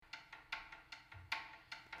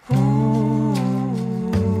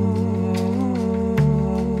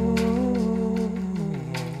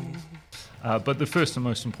But the first and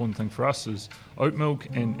most important thing for us is oat milk,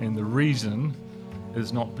 and the reason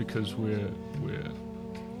is not because I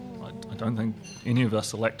don't think any of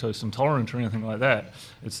us are lactose intolerant or anything like that.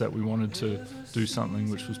 It's that we wanted to do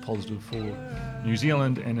something which was positive for New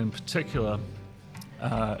Zealand, and in particular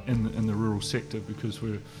in the rural sector, because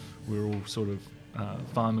we're all sort of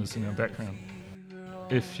farmers in our background.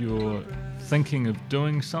 If you're thinking of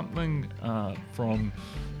doing something from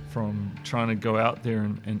trying to go out there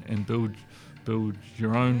and build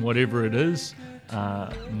your own whatever it is,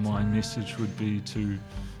 my message would be to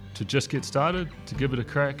just get started, to give it a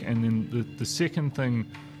crack. And then the second thing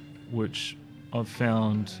which I've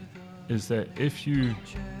found is that if you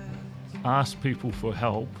ask people for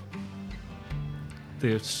help,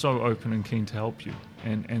 they're so open and keen to help you.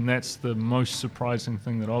 And that's the most surprising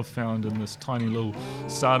thing that I've found in this tiny little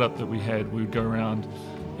startup that we had. We would go around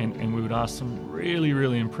and we would ask some really,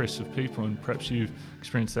 really impressive people, and perhaps you've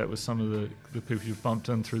experienced that with some of the people you've bumped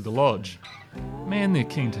in through the lodge. Man, they're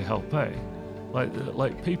keen to help, eh?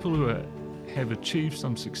 Like people who have achieved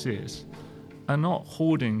some success are not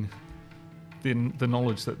hoarding the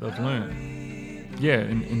knowledge that they've learned. Yeah,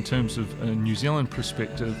 in terms of a New Zealand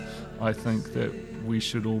perspective, I think that we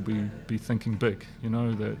should all be thinking big,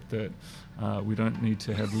 that we don't need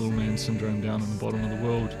to have little man syndrome down in the bottom of the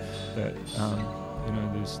world, that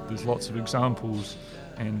there's lots of examples,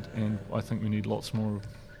 and I think we need lots more of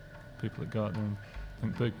people that go out there and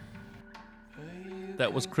think big.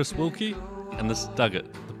 That was Chris Wilkie, and this is Dug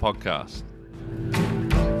It, the podcast.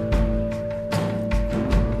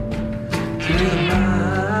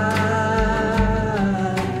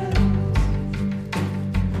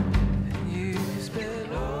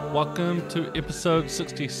 Welcome to episode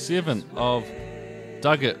 67 of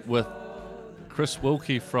Dug It with Chris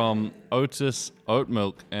Wilkie from Otis Oat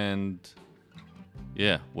Milk. And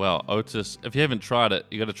yeah, well, Otis, if you haven't tried it,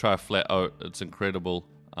 you got to try a flat oat. It's incredible.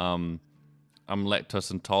 I'm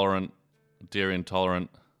lactose intolerant, dairy intolerant.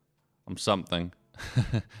 I'm something.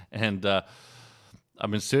 And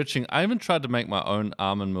I've been searching. I even tried to make my own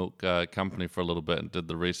almond milk company for a little bit and did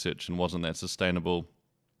the research and wasn't that sustainable.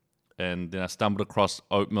 And then I stumbled across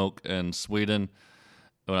oat milk in Sweden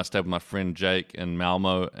when I stayed with my friend Jake in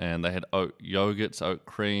Malmo, and they had oat yogurts, oat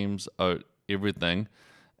creams, oat everything,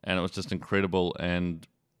 and it was just incredible. And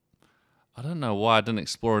I don't know why I didn't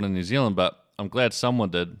explore it in New Zealand, but I'm glad someone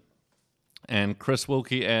did. And Chris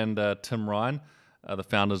Wilkie and Tim Ryan are the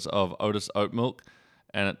founders of Otis Oat Milk,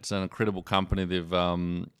 and it's an incredible company. It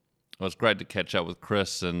was great to catch up with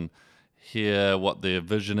Chris and hear what their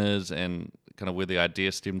vision is and kind of where the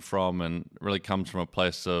idea stemmed from, and really comes from a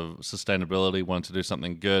place of sustainability, wanting to do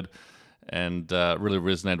something good, and really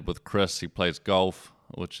resonated with Chris. He plays golf,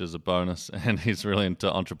 which is a bonus, and he's really into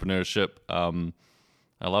entrepreneurship.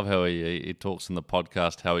 I love how he talks in the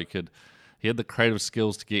podcast how he had the creative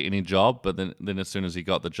skills to get any job, but then as soon as he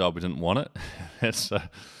got the job, he didn't want it.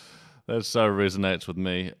 that so resonates with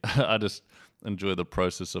me. I just enjoy the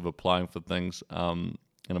process of applying for things and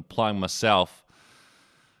applying myself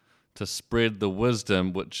to spread the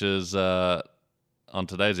wisdom, which is on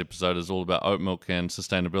today's episode is all about oat milk and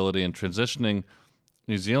sustainability and transitioning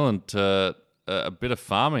New Zealand to a better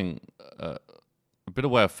farming, a better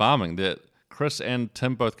way of farming. That Chris and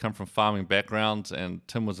Tim both come from farming backgrounds, and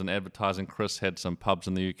Tim was in advertising. Chris had some pubs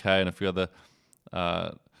in the UK and a few other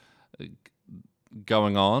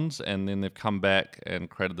going-ons, and then they've come back and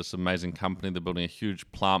created this amazing company. They're building a huge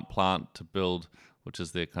plant to build, which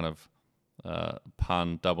is their kind of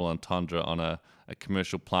pun, double entendre on a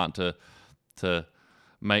commercial plant to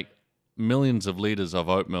make millions of litres of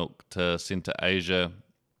oat milk to send to Asia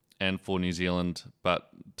and for New Zealand, but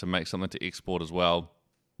to make something to export as well.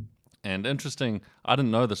 And interesting, I didn't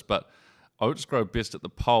know this, but oats grow best at the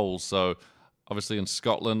poles. So obviously in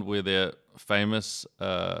Scotland, where they're famous,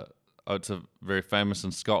 oats are very famous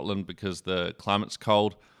in Scotland because the climate's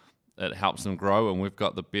cold. It helps them grow, and we've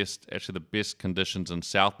got the best conditions in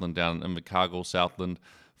Southland, down in Invercargill, Southland,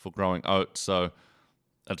 for growing oats. So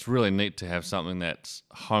it's really neat to have something that's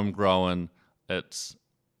homegrown. It's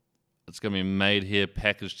going to be made here,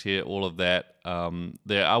 packaged here, all of that.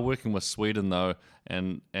 They are working with Sweden though,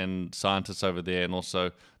 and scientists over there, and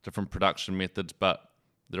also different production methods. But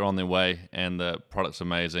they're on their way, and the product's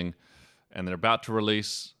amazing, and they're about to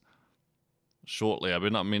release shortly. I better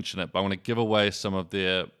not mention it, but I want to give away some of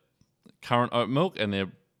their current oat milk, and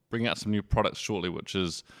they're bringing out some new products shortly, which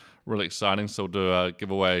is really exciting. So we'll do a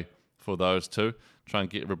giveaway for those too. Try and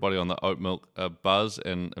get everybody on the oat milk buzz,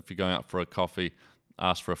 and if you're going out for a coffee,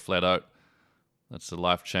 ask for a flat oat. It's a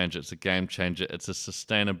life changer. It's a game changer. It's a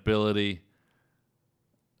sustainability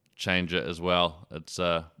changer as well. It's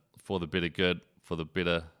for the better good, for the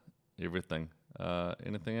better, everything.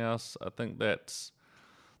 Anything else? I think that's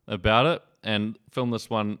about it. And filmed this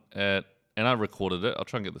one and I recorded it. I'll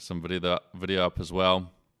try and get some video up as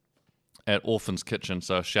well at Orphan's Kitchen.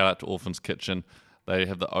 So shout out to Orphan's Kitchen. They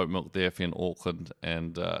have the oat milk there if you're in Auckland,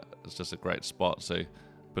 and it's just a great spot. So a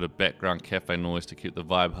bit of background cafe noise to keep the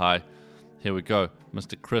vibe high. Here we go,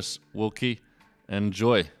 Mr. Chris Wilkie.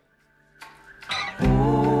 Enjoy.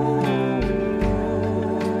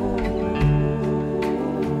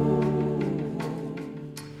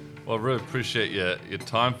 Well, I really appreciate your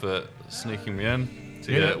time for sneaking me in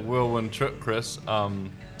to your whirlwind trip, Chris.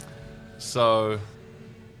 So,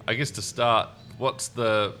 I guess to start,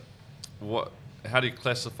 how do you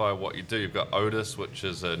classify what you do? You've got Otis, which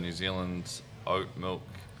is a New Zealand oat milk.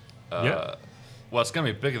 Well, it's going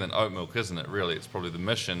to be bigger than oat milk, isn't it? Really, it's probably the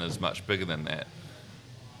mission is much bigger than that.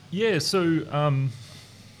 Yeah. So,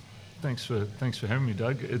 thanks for having me,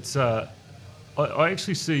 Doug. It's I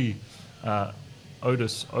actually see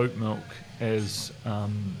Otis oat milk as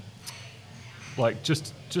like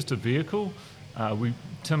just a vehicle.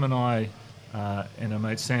 Tim and I and our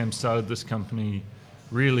mate Sam started this company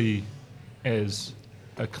really as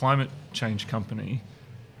a climate change company,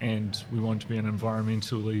 and we want to be an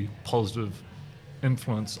environmentally positive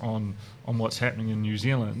influence on what's happening in New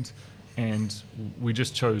Zealand, and we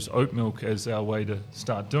just chose oat milk as our way to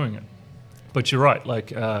start doing it. But you're right, like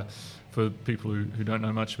for people who don't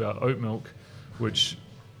know much about oat milk, which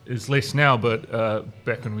is less now, but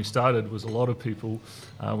back when we started was a lot of people,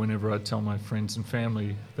 whenever I'd tell my friends and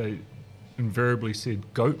family, they invariably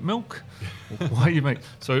said goat milk. Why you make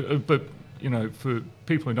so? But you know, for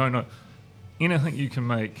people who don't know, anything you can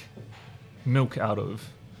make milk out of,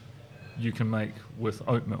 you can make with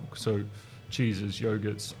oat milk. So cheeses,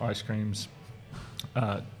 yogurts, ice creams,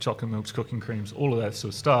 chocolate milks, cooking creams, all of that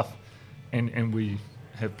sort of stuff, and we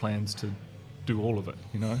have plans to do all of it,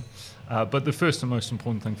 you know. But the first and most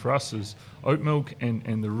important thing for us is oat milk,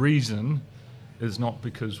 and the reason is not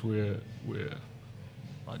because I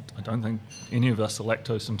don't think any of us are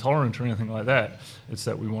lactose intolerant or anything like that. It's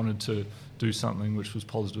that we wanted to do something which was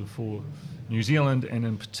positive for New Zealand, and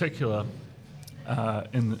in particular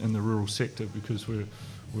in the rural sector, because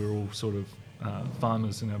we're all sort of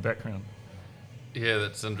farmers in our background. Yeah,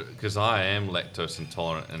 that's because I am lactose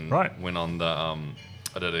intolerant, and went on the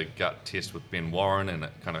I did a gut test with Ben Warren, and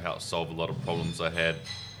it kind of helped solve a lot of problems I had.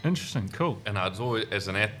 Interesting, cool. And I was always, as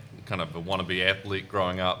kind of a wannabe athlete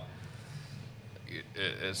growing up,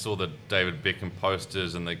 I saw the David Beckham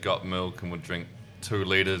posters, and they got milk and would drink 2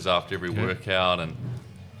 litres after every workout, and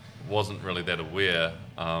wasn't really that aware.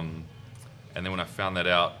 And then when I found that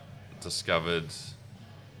out, discovered,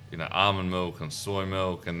 almond milk and soy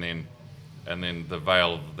milk, and then the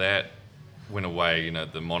veil of that went away.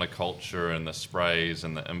 The monoculture and the sprays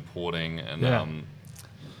and the importing, and then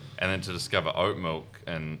to discover oat milk,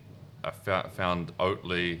 and I found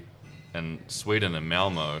Oatly in Sweden and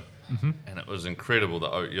Malmo. Mm-hmm. And it was incredible, the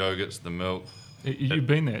oat yogurts, the milk. You've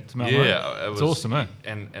been there to Malmo? Yeah, it's awesome, eh?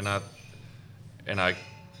 And I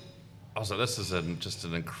was like, this is just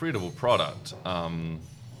an incredible product. And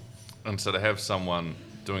so to have someone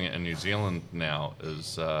doing it in New Zealand now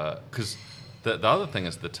is because the other thing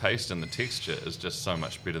is the taste and the texture is just so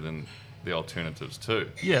much better than the alternatives too.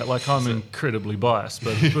 Yeah, like I'm incredibly biased,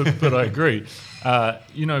 but I agree.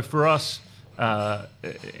 For us,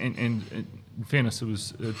 in fairness, it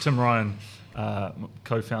was Tim Ryan,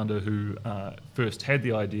 co-founder, who first had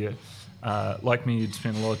the idea. Like me, he'd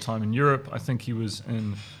spent a lot of time in Europe. I think he was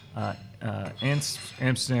in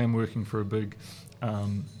Amsterdam working for a big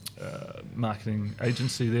marketing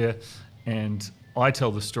agency there. And I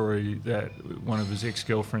tell the story that one of his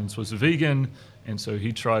ex-girlfriends was a vegan, and so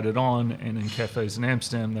he tried it on, and in cafes in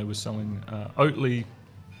Amsterdam they were selling Oatly,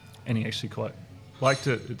 and he actually quite liked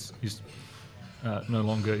it. He's no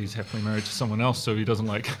longer, he's happily married to someone else, so he doesn't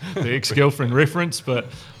like the ex-girlfriend reference, but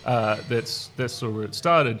that's sort of where it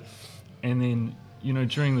started. And then,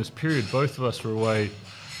 during this period, both of us were away.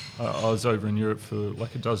 I was over in Europe for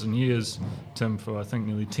like a dozen years, Tim for I think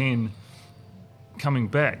nearly 10, coming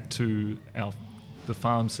back to the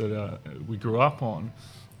farms that we grew up on,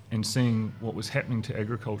 and seeing what was happening to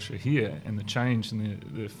agriculture here, and the change and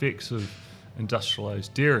the effects of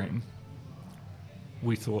industrialized dairying.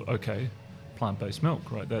 We thought, okay, plant-based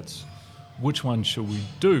milk, right? That's which one shall we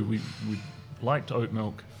do? We liked oat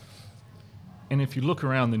milk, and if you look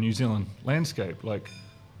around the New Zealand landscape, like,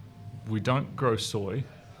 we don't grow soy,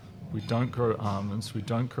 we don't grow almonds, we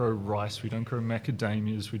don't grow rice, we don't grow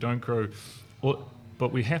macadamias, we don't grow,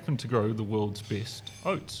 but we happen to grow the world's best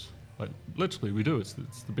oats. Like, literally, we do. It's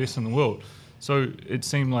the best in the world. So it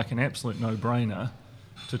seemed like an absolute no-brainer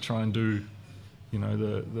to try and do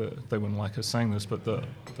they wouldn't like us saying this, but the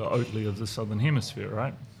Oatly of the Southern Hemisphere,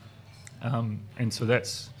 right? And so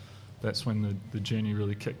that's when the journey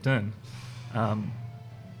really kicked in.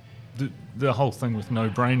 The whole thing with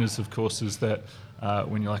no-brainers, of course, is that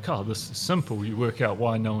when you're like, oh, this is simple, you work out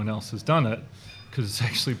why no one else has done it, because it's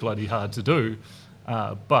actually bloody hard to do.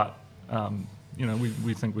 But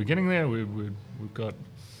we think we're getting there. We've got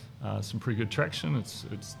some pretty good traction. It's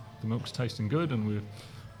the milk's tasting good, and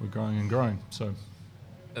we're growing and growing. So,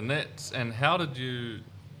 and how did you?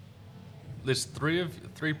 There's three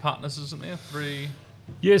partners, isn't there? Three.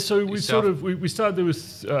 Yeah, so we started there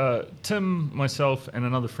with Tim, myself, and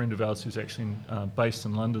another friend of ours who's actually based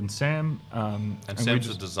in London, Sam. And Sam's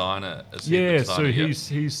a designer. So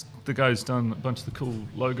he's the guy who's done a bunch of the cool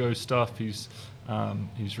logo stuff. He's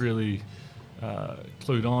really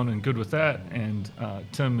clued on and good with that. And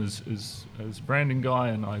Tim is a branding guy,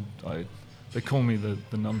 and they call me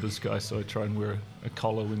the numbers guy, so I try and wear a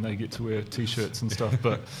collar when they get to wear T-shirts and stuff.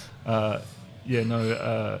 But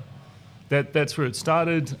that's where it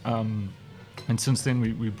started. And since then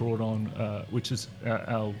we brought on, which is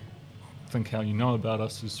our think how you know about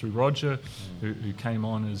us is through Roger, who came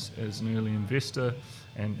on as an early investor.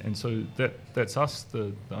 And so that's us,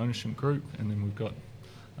 the ownership group. And then we've got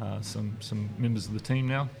some members of the team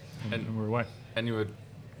now, and we're away. And you were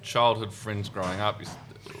childhood friends growing up,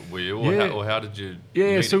 were you? Or how did you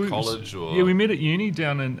meet at college? We met at uni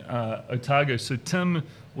down in Otago. So Tim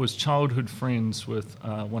was childhood friends with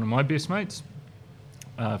one of my best mates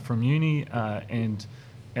from uni, and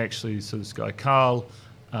actually, so this guy Carl,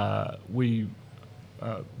 we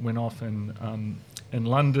went off in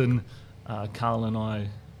London. Carl and I,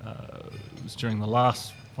 it was during the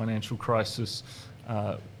last financial crisis,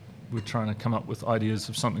 we're trying to come up with ideas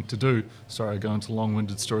of something to do. Sorry, I go into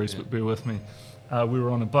long-winded stories, but bear with me. We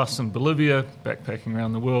were on a bus in Bolivia, backpacking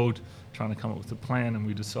around the world, trying to come up with a plan, and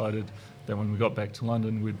we decided that when we got back to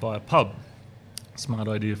London, we'd buy a pub. Smart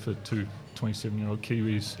idea for two 27-year-old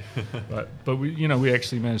Kiwis, right? But we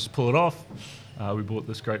actually managed to pull it off. We bought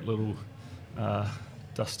this great little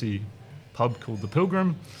dusty pub called The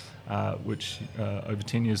Pilgrim, which over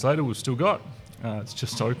 10 years later we've still got. It's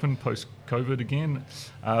just open post-COVID again.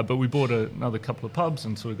 But we bought another couple of pubs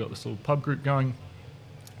and sort of got this little pub group going.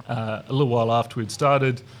 A little while after we'd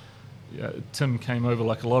started, Tim came over.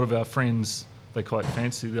 Like a lot of our friends, they quite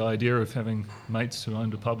fancy the idea of having mates who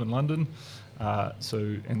owned a pub in London.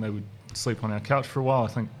 And they would sleep on our couch for a while. I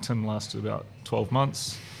think Tim lasted about 12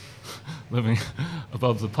 months living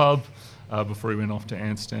above the pub before he went off to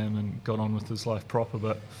Amsterdam and got on with his life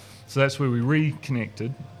proper. So that's where we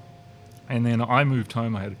reconnected. And then I moved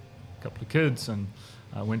home. I had a couple of kids and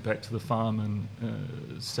went back to the farm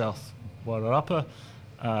in South Wairarapa.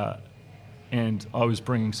 And I was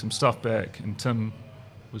bringing some stuff back, and Tim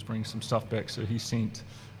was bringing some stuff back. So he sent,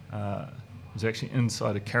 was actually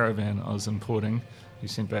inside a caravan I was importing. He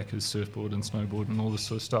sent back his surfboard and snowboard and all this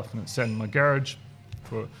sort of stuff, and it sat in my garage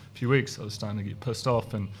for a few weeks. I was starting to get pissed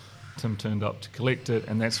off, and Tim turned up to collect it,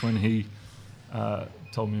 and that's when he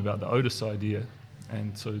told me about the Otis idea.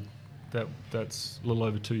 And so that's a little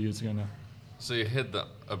over 2 years ago now. So you had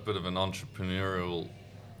a bit of an entrepreneurial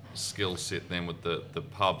skill set then with the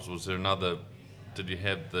pubs. Was there another, did you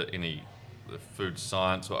have any food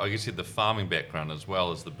science, or I guess you had the farming background as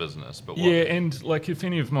well as the business? But yeah, and like if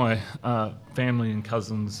any of my family and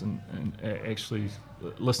cousins and actually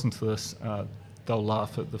listen to this, they'll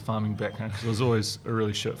laugh at the farming background because I was always a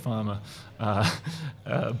really shit farmer.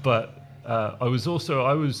 But I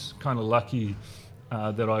was kind of lucky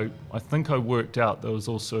that I think I worked out that I was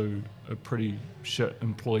also a pretty shit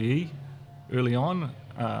employee early on.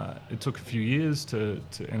 It took a few years and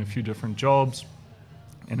a few different jobs.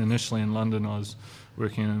 And initially in London, I was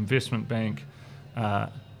working in an investment bank.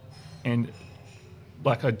 And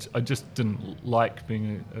like I just didn't like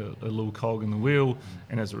being a little cog in the wheel.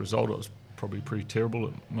 And as a result, I was probably pretty terrible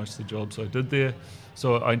at most of the jobs I did there.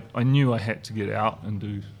 So I knew I had to get out and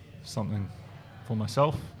do something for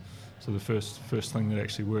myself. So the first thing that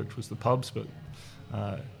actually worked was the pubs. But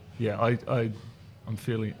I'm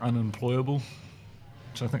fairly unemployable,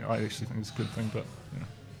 which I actually think is a good thing. But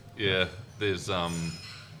yeah, there's a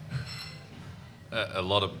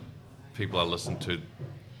lot of people I listen to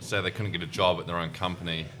say they couldn't get a job at their own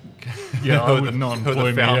company. Yeah, I would not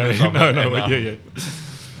employ me. Yeah.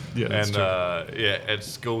 Yeah, that's and true. At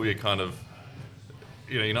school you kind of,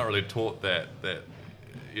 you're not really taught that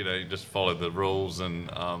you just follow the rules and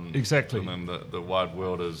exactly. And then the wide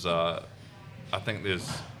world is. I think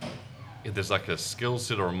there's like a skill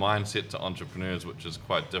set or a mindset to entrepreneurs which is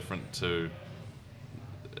quite different to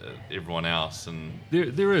everyone else, and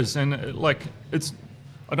there is, and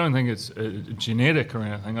I don't think it's genetic or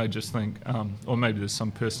anything. I just think, or maybe there's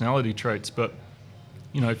some personality traits, but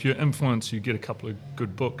if you're influenced, you get a couple of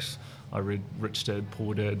good books. I read Rich Dad,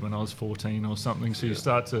 Poor Dad when I was 14 or something, so you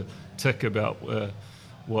start to tick about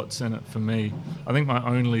what's in it for me. I think my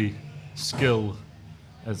only skill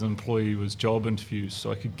as an employee was job interviews,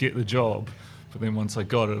 so I could get the job, but then once I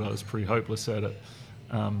got it, I was pretty hopeless at it.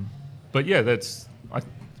 But yeah,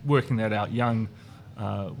 working that out young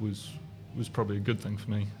was probably a good thing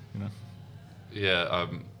for me, Yeah,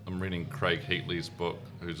 I'm reading Craig Heatley's book,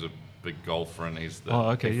 who's a big golfer, and he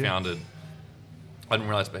founded. I didn't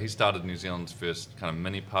realise, but he started New Zealand's first kind of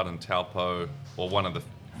mini putt in Taupo, or one of the,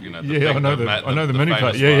 I know the mini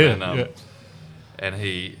putt. Yeah. And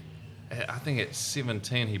he, I think at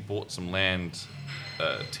 17, he bought some land,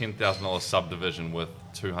 $10,000 subdivision with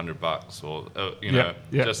 $200, or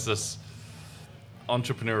just this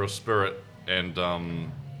entrepreneurial spirit, and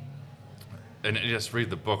you just read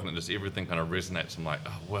the book, and everything kind of resonates. I'm like,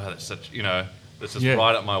 oh wow, that's such, this is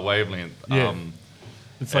right up my wavelength. Yeah.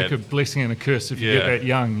 It's like a blessing and a curse if you get that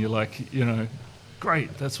young. You're like,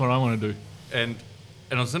 great, that's what I want to do. And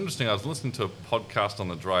it was interesting. I was listening to a podcast on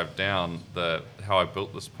the drive down, how I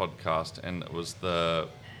built this podcast, and it was the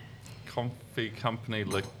coffee company,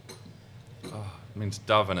 it means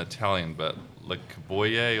dove in Italian, but Le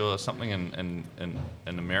Caboye or something in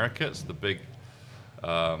America. It's the big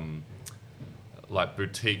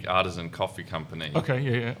boutique artisan coffee company. Okay,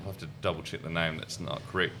 yeah. I'll have to double check the name. That's not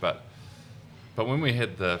correct, but when we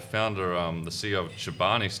had the founder, the CEO of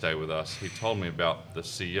Chobani, stay with us, he told me about the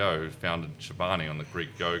CEO who founded Chobani on the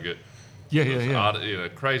Greek yogurt. Yeah.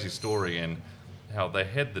 Crazy story, and how they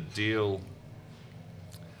had the deal.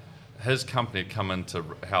 His company had come in to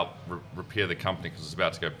help repair the company because it was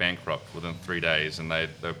about to go bankrupt within 3 days, and they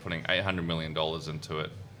were putting $800 million into it,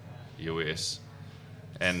 US.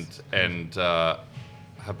 And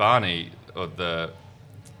Habani, or I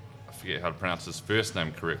forget how to pronounce his first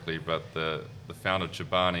name correctly, but the founder of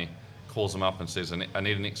Chobani calls him up and says, I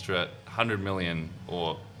need an extra $100 million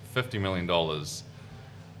or $50 million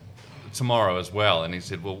tomorrow as well. And he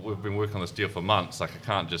said, well, we've been working on this deal for months. Like, I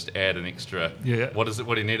can't just add an extra. Yeah. What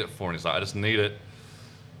do you need it for? And he's like, I just need it.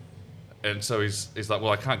 And so he's like,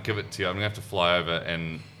 well, I can't give it to you. I'm going to have to fly over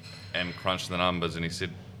and crunch the numbers. And he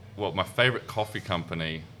said, well, my favorite coffee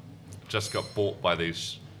company just got bought by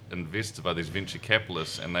these venture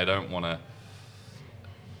capitalists, and they don't want to,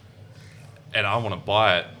 and I want to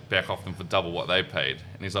buy it back off them for double what they paid.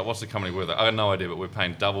 And he's like, what's the company worth? I have no idea, but we're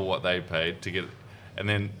paying double what they paid to get it. And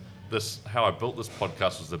then how I built this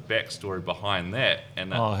podcast was the backstory behind that.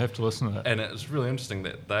 And I have to listen to that. And it was really interesting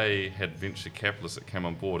that they had venture capitalists that came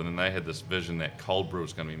on board, and then they had this vision that cold brew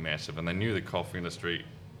was going to be massive, and they knew the coffee industry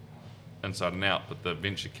inside and out, but the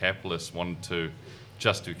venture capitalists wanted to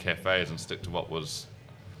just do cafes and stick to what was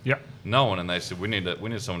known. And they said, we need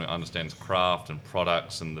someone who understands craft and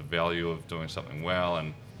products and the value of doing something well.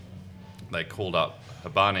 And they called up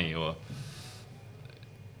Habani, or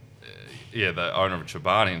the owner of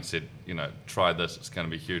Chobani, and said, try this, it's going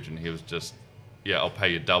to be huge. And he was just, I'll pay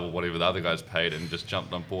you double whatever the other guys paid, and just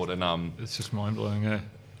jumped on board. And it's just mind blowing, eh?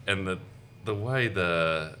 And the way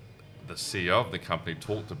the CEO of the company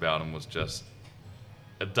talked about him was just,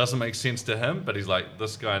 it doesn't make sense to him, but he's like,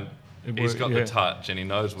 this guy, he's got the touch, and he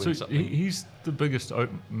knows when something. He's the biggest oat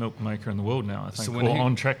milk maker in the world now, I think,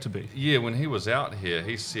 on track to be. Yeah, when he was out here,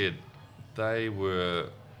 he said they were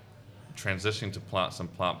transitioning to some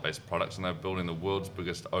plant-based products, and they're building the world's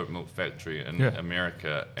biggest oat milk factory in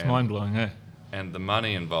America. It's mind-blowing, eh? And the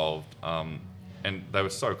money involved, and they were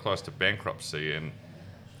so close to bankruptcy, and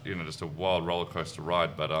just a wild roller coaster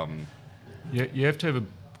ride. But you have to have a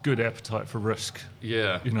good appetite for risk.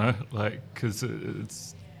 Yeah. Because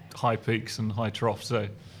it's high peaks and high troughs, eh?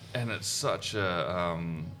 And it's such a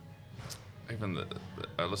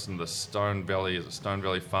I listened to Stone Valley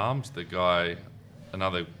Farms, the guy,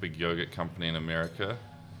 another big yogurt company in America,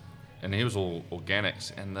 and he was all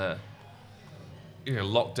organics, and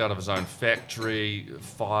locked out of his own factory,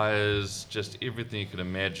 fires, just everything you could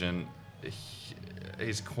imagine.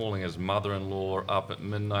 He's calling his mother-in-law up at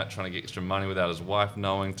midnight trying to get extra money without his wife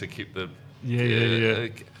knowing, to keep the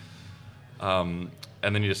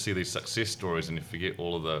and then you just see these success stories, and you forget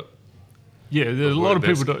all of the there's a lot of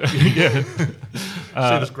people don't see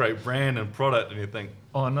this great brand and product, and you think,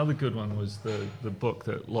 another good one was the book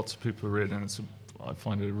that lots of people read, and I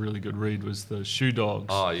find it a really good read, was the Shoe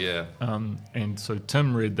Dogs. And so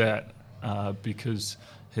Tim read that because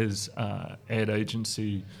his ad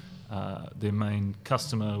agency, their main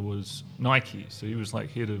customer was Nike, so he was like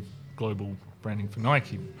head of global branding for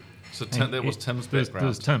Nike. So that was Tim's background.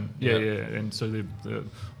 There's Tim, yeah. And so the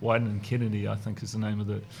Wyden and Kennedy, I think, is the name of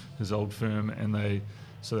his old firm, and they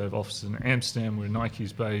have offices in Amsterdam, where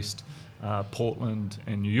Nike's based, Portland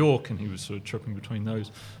and New York, and he was sort of tripping between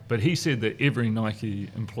those. But he said that every Nike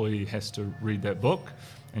employee has to read that book,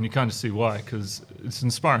 and you kind of see why, because it's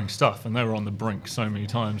inspiring stuff, and they were on the brink so many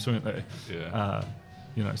times, weren't they? Yeah.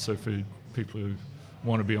 So for people who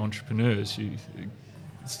want to be entrepreneurs,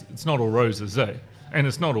 it's not all roses, eh? And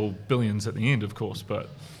it's not all billions at the end, of course, but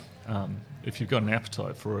if you've got an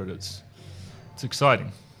appetite for it, it's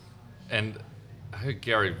exciting. And I heard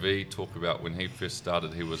Gary Vee talk about when he first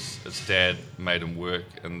started, his dad made him work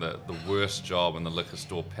in the worst job in the liquor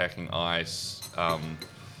store, packing ice,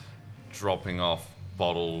 dropping off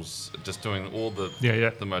bottles, just doing all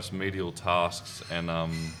the most menial tasks. And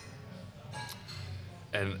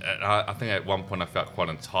I think at one point I felt quite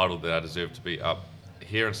entitled that I deserved to be up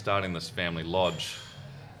here and starting this family lodge,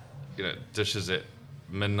 dishes at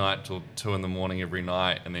midnight till 2 a.m. every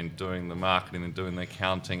night, and then doing the marketing and doing the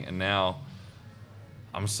accounting. And now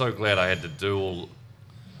I'm so glad I had to do all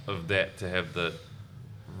of that to have the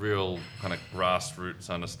real kind of grassroots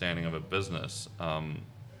understanding of a business. And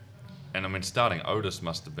I mean, starting Otis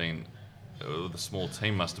must have been, the small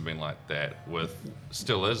team must have been like that.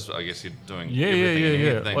 Still is, I guess. You're doing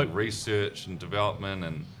everything, like research and development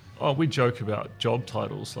and. Oh, we joke about job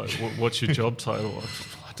titles. Like, what's your job title?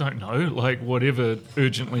 I don't know. Like, whatever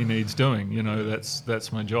urgently needs doing.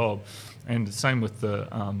 That's my job. And the same with the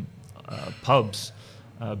pubs.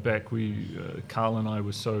 Back, Carl and I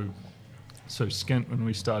were so skint when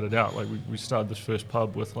we started out. Like, we started this first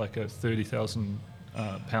pub with like a £30,000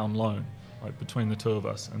 pound loan, like between the two of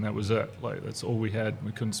us, and that was it. Like, that's all we had.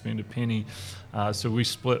 We couldn't spend a penny. So we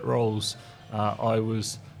split roles. I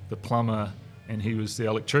was the plumber, and he was the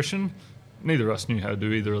electrician. Neither of us knew how to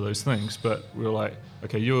do either of those things, but we were like,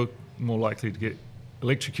 okay, you're more likely to get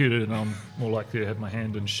electrocuted, and I'm more likely to have my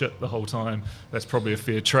hand in shit the whole time. That's probably a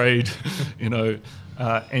fair trade,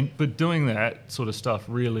 But doing that sort of stuff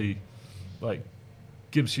really, like,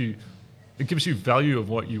 gives you value of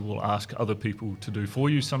what you will ask other people to do for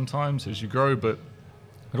you sometimes as you grow, but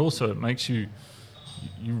it makes you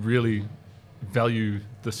really value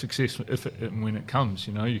the success when it comes.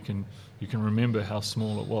 You can remember how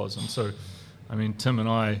small it was. And so, I mean, Tim and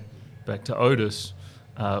I, back to Otis,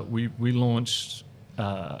 we launched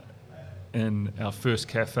in our first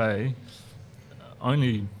cafe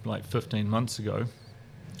only like 15 months ago,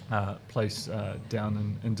 place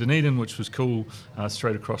down in Dunedin, which was cool,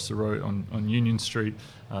 straight across the road on Union Street,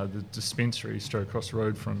 the dispensary straight across the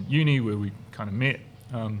road from uni where we kind of met.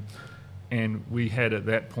 And we had at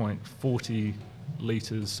that point 40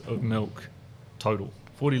 litres of milk total,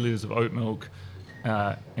 40 litres of oat milk,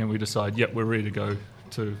 and we decided, we're ready to go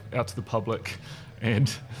out to the public.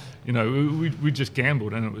 And we just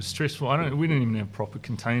gambled, and it was stressful. We didn't even have proper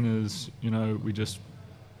containers. We just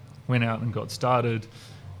went out and got started,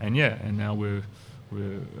 and now we're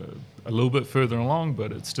a little bit further along,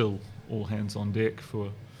 but it's still all hands on deck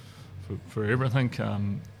for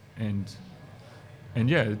everything.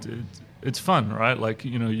 It's fun, right? Like,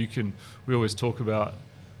 we always talk about,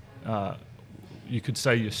 you could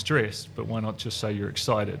say you're stressed, but why not just say you're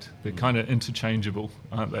excited? They're kind of interchangeable,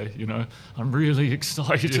 aren't they? I'm really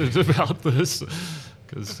excited about this,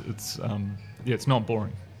 because it's not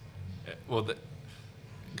boring. Well,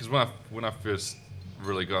 because when I first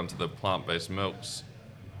really got into the plant-based milks,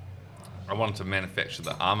 I wanted to manufacture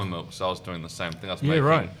the almond milk, so I was doing the same thing. I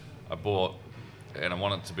bought, and I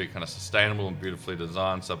wanted it to be kind of sustainable and beautifully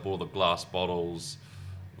designed, so I bought the glass bottles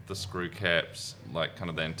with the screw caps, like kind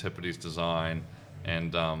of the Antipodes design,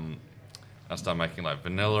 and I started making like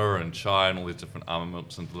vanilla and chai and all these different almond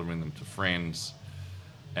milks and delivering them to friends.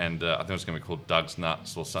 And I think it was going to be called Doug's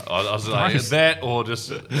Nuts or something. I was like, Nice. that, or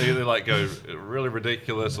just either like go really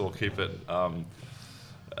ridiculous or keep it,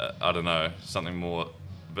 I don't know, something more,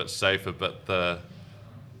 a bit safer. But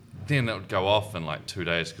then it would go off in like 2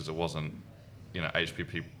 days because it wasn't,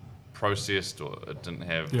 HPP processed, or it didn't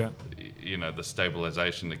have, the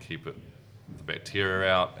stabilization to keep the bacteria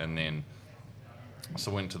out. And then,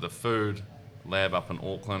 so I went to the food lab up in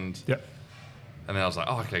Auckland. Yep. And then I was like,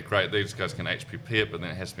 okay, great, these guys can HPP it, but then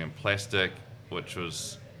it has to be in plastic, which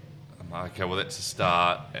was, I'm like, okay, well, that's a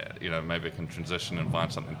start. Maybe I can transition and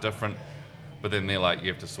find something different. But then they're like,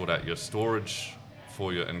 you have to sort out your storage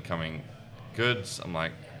for your incoming goods. I'm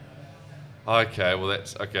like, okay, well,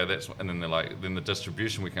 that's, and then they're like, then the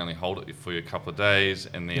distribution, we can only hold it for you a couple of days.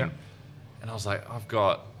 And then, and I was like,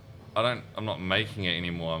 I'm not making it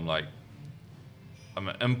anymore. I'm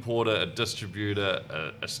an importer, a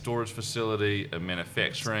distributor, a storage facility, a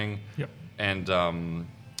manufacturing. Yep.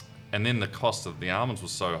 and then the cost of the almonds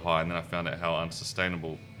was so high, and then I found out how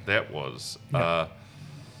unsustainable that was. Yeah.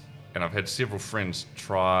 And I've had several friends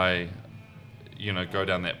try, go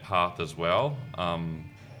down that path as well.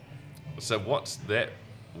 So what have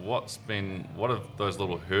those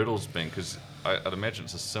little hurdles been? Because I'd imagine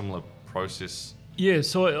it's a similar process. Yeah,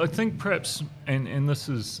 so I think perhaps, and this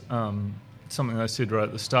is something I said right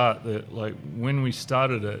at the start, that like when we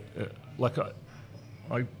started it, like I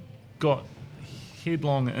got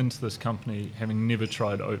headlong into this company having never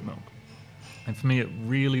tried oat milk. And for me, it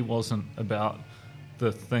really wasn't about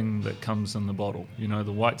the thing that comes in the bottle.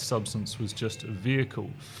 The white substance was just a vehicle.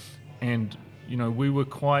 And, we were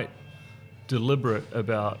quite deliberate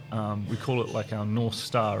about, we call it like our North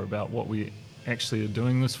Star, about what we actually are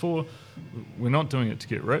doing this for. We're not doing it to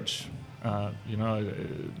get rich.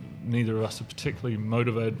 Neither of us are particularly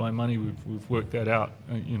motivated by money. We've worked that out,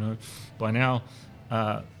 by now.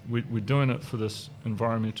 We're doing it for this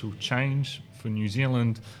environmental change for New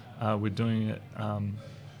Zealand. We're doing it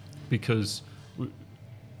because,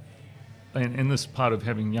 and this part of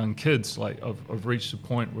having young kids, like I've reached a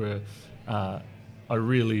point where I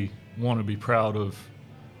really want to be proud of,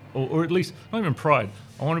 or at least not even pride.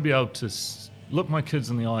 I want to be able to look my kids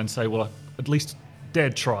in the eye and say, well, at least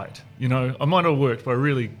Dad tried. I might not have worked, but I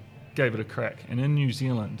really gave it a crack. And in New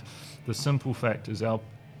Zealand, the simple fact is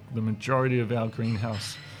the majority of our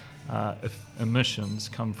greenhouse emissions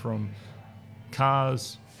come from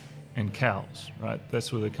cars and cows, right?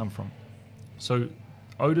 That's where they come from. So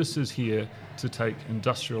Otis is here to take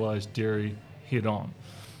industrialized dairy head on.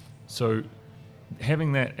 So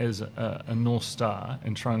having that as a North Star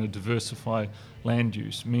and trying to diversify land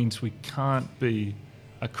use means we can't be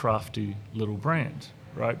a crafty little brand,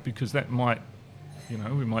 right? Because that might,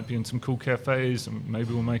 we might be in some cool cafes and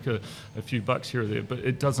maybe we'll make a few bucks here or there, but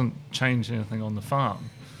it doesn't change anything on the farm.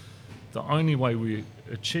 The only way we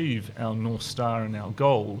achieve our North Star and our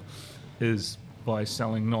goal is by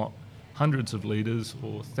selling not hundreds of litres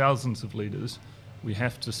or thousands of litres. We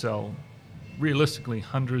have to sell realistically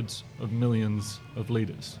hundreds of millions of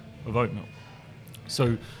litres of oat milk.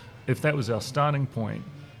 So if that was our starting point,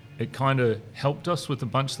 it kind of helped us with a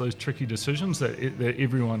bunch of those tricky decisions that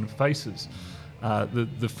everyone faces.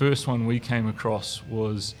 The first one we came across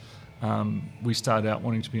was we started out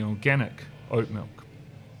wanting to be organic oat milk.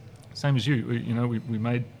 Same as you, we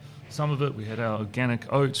made some of it. We had our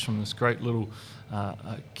organic oats from this great little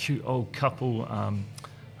cute old couple,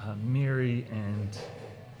 Mary and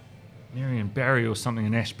Barry or something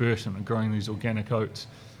in Ashburton, are growing these organic oats.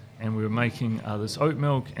 And we were making this oat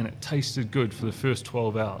milk, and it tasted good for the first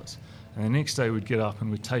 12 hours. And the next day we'd get up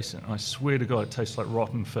and we'd taste it, and I swear to God, it tastes like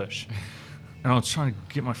rotten fish. And I was trying to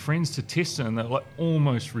get my friends to test it, and they're like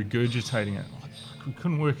almost regurgitating it. Like, we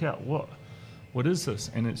couldn't work out what is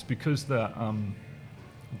this, and it's because the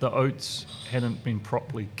oats hadn't been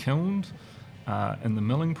properly kilned in the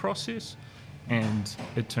milling process, and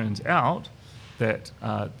it turns out that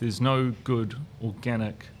there's no good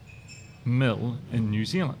organic mill in New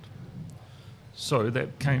Zealand. So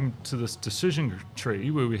that came to this decision tree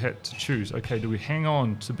where we had to choose, okay, do we hang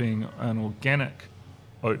on to being an organic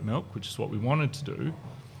oat milk, which is what we wanted to do,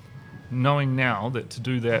 knowing now that to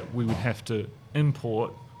do that we would have to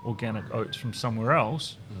import organic oats from somewhere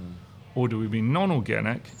else, or do we be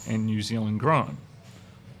non-organic and New Zealand grown?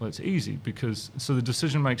 Well, it's easy so the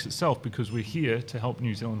decision makes itself because we're here to help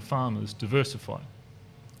New Zealand farmers diversify,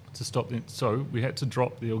 to stop them. So we had to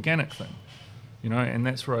drop the organic thing, and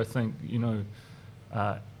that's where I think,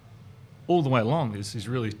 all the way along there's these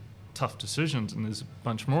really tough decisions, and there's a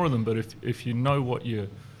bunch more of them, but if you know what your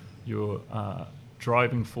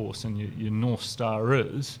driving force and your North Star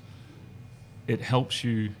is, it helps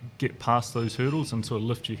you get past those hurdles and sort of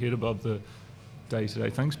lift your head above the day-to-day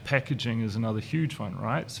things. Packaging is another huge one,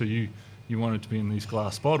 right? So you want it to be in these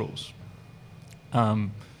glass bottles.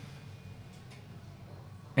 And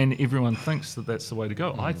everyone thinks that that's the way to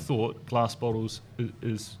go. I thought glass bottles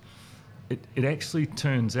it actually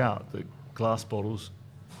turns out that glass bottles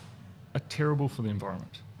are terrible for the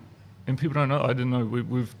environment. And people don't know. I didn't know.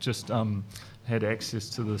 We've just had access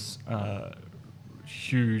to this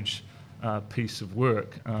huge piece of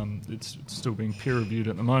work. It's still being peer reviewed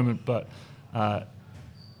at the moment, but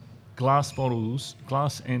glass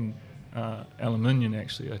and aluminium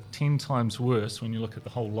actually are 10 times worse when you look at the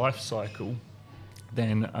whole life cycle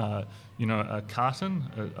than a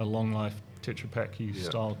carton, a long life Tetra Pak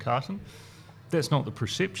style carton. That's not the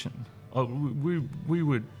perception. We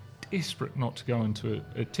were desperate not to go into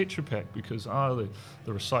a Tetra Pak because the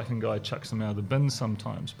recycling guy chucks them out of the bin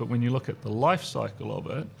sometimes. But when you look at the life cycle of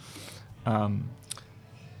it, and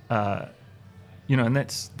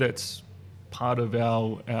that's part of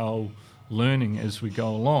our learning as we go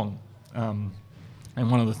along. And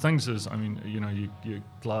one of the things is, I mean, you know, your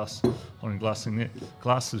glass thing there,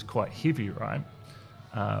 glass is quite heavy, right?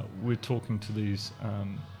 We're talking to these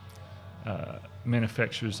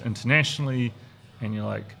manufacturers internationally, and you're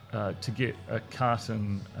like, to get a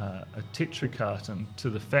carton, a Tetra carton to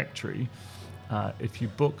the factory, if you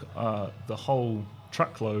book the whole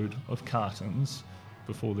truckload of cartons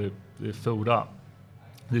before they're filled up,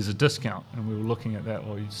 there's a discount. And we were looking at that,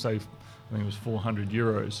 well, you save, I think it was 400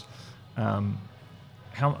 euros. And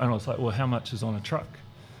I was like, well, how much is on a truck?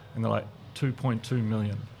 And they're like, 2.2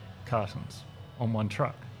 million cartons on one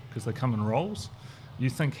truck, because they come in rolls. You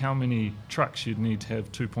think how many trucks you'd need to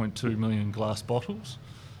have 2.2 million glass bottles?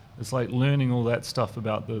 It's like learning all that stuff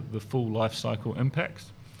about the full life cycle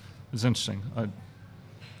impacts. It's interesting. I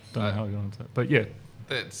don't know how I got into that. But yeah.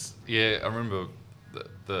 I remember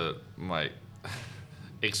my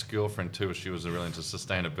ex-girlfriend too, she was really into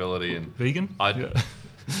sustainabation and vegan.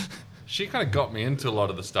 She kind of got me into a lot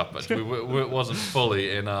of the stuff, but it wasn't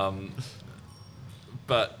fully. And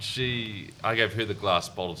but I gave her the glass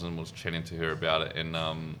bottles and was chatting to her about it, and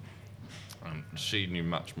she knew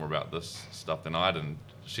much more about this stuff than I did. And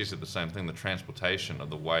she said the same thing: the transportation of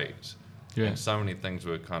the weight, and so many things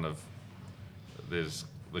were kind of there's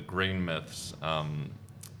the green myths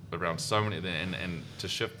around so many, and to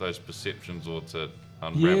shift those perceptions or to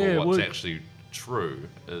unravel what's actually true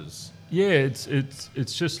is. Yeah, it's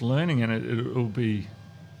just learning, and it'll be.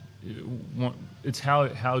 It's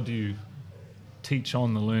how do you teach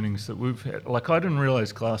on the learnings that we've had? Like, I didn't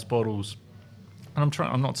realize glass bottles, and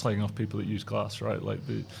I'm not slagging off people that use glass, right? Like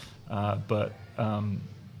but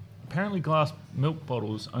apparently glass milk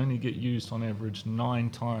bottles only get used on average 9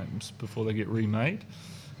 times before they get remade,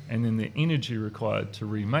 and then the energy required to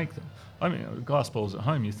remake them. I mean, glass bottles at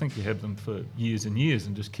home, you think you have them for years and years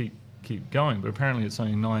and just keep going, but apparently it's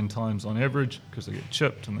only 9 times on average because they get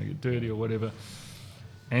chipped and they get dirty or whatever.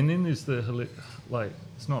 And then there's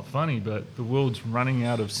it's not funny, but the world's running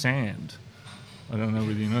out of sand. I don't know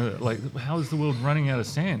whether you know that. Like, how is the world running out of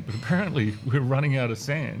sand? But apparently we're running out of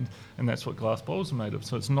sand, and that's what glass bottles are made of.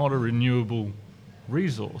 So it's not a renewable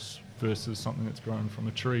resource versus something that's grown from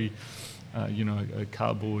a tree, a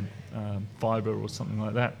cardboard fiber or something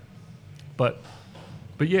like that. But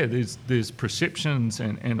yeah, there's perceptions,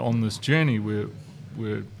 and on this journey we're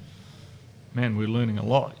learning a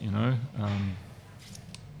lot, you know.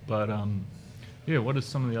 What are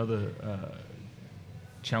some of the other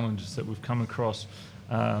challenges that we've come across?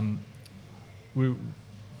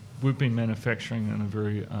 We've been manufacturing on a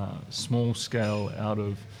very small scale out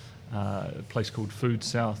of a place called Food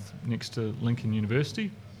South next to Lincoln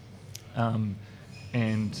University,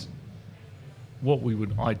 and what we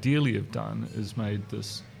would ideally have done is made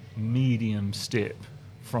this medium step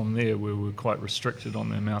from there, where we're quite restricted on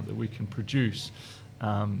the amount that we can produce,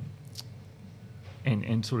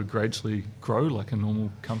 and sort of gradually grow like a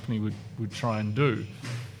normal company would try and do.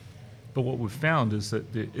 But what we've found is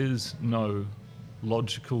that there is no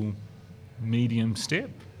logical medium step,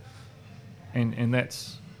 and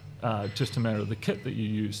that's just a matter of the kit that you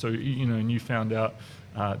use. So, you know, and you found out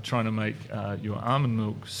trying to make your almond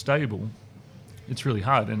milk stable, it's really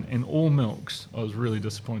hard. And all milks, I was really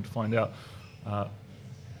disappointed to find out,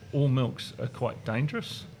 all milks are quite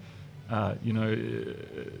dangerous. They're a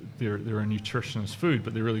nutritionist food,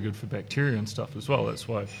 but they're really good for bacteria and stuff as well. That's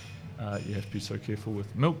why you have to be so careful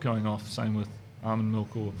with milk going off, same with almond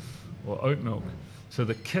milk or oat milk. So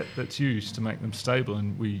the kit that's used to make them stable,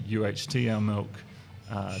 and we UHT our milk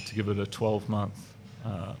to give it a 12-month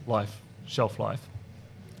shelf life,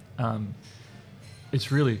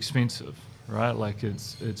 it's really expensive, right? Like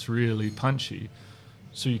it's really punchy.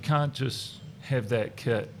 So you can't just have that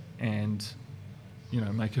kit and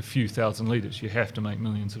make a few thousand litres. You have to make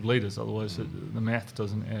millions of litres, otherwise the math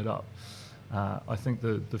doesn't add up. I think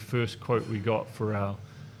the first quote we got for our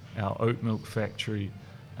oat milk factory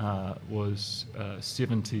was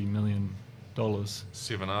 $70 million. 7-0.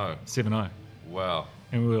 7-0. Wow.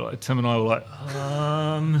 And Tim and I were like,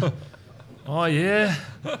 oh yeah.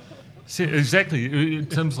 Exactly.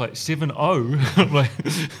 Tim's like 7-0. I'm like,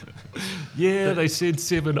 yeah, they said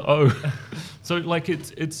 7-0. So like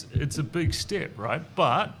it's a big step, right?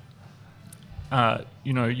 But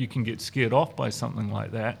you can get scared off by something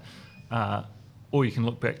like that, or you can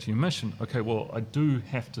look back to your mission. Okay, well, I do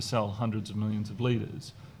have to sell hundreds of millions of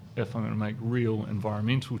litres if I'm going to make real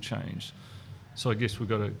environmental change. So I guess we've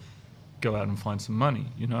got to go out and find some money,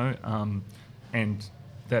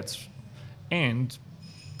 and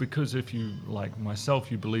because if you, like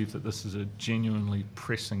myself, you believe that this is a genuinely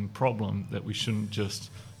pressing problem, that we shouldn't just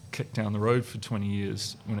kicked down the road for 20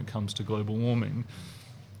 years when it comes to global warming.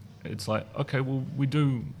 It's like, okay, well,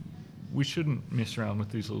 we shouldn't mess around with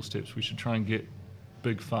these little steps. We should try and get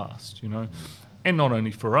big fast, And not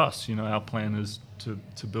only for us, our plan is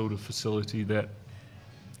to build a facility that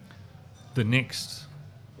the next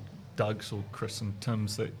Dougs or Chris and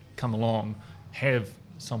Tims that come along have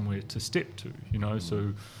somewhere to step to,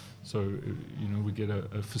 So we get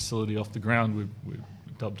a facility off the ground. We've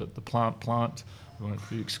dubbed it the plant. We want it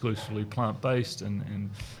to be exclusively plant-based,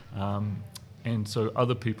 and so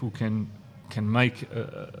other people can make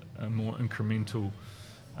a more incremental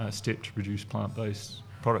step to produce plant-based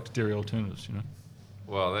products, dairy alternatives.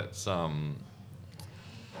 Well, that's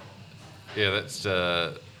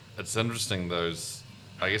it's interesting.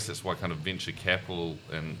 I guess that's why kind of venture capital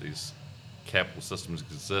and these capital systems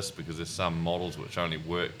exist, because there's some models which only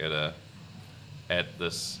work at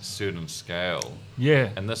this certain scale. Yeah.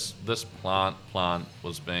 And this plant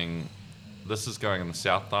this is going in the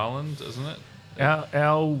South Island, isn't it?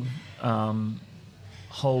 Our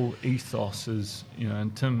whole ethos is,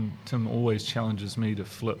 and Tim always challenges me to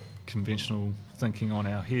flip conventional thinking on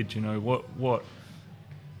our head. What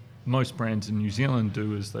most brands in New Zealand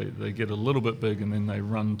do is they get a little bit big and then they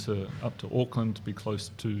run up to Auckland to be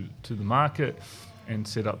close to the market and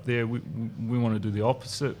set up there. We want to do the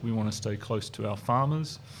opposite. We want to stay close to our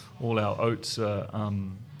farmers. All our oats are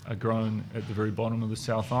grown at the very bottom of the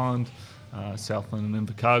South Island, Southland and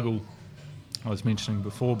Invercargill I was mentioning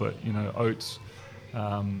before, but oats,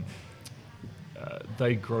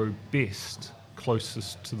 they grow best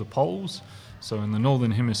closest to the poles. So in the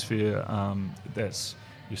Northern Hemisphere, that's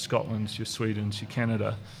your Scotlands, your Swedens, your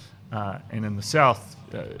Canada, and in the South,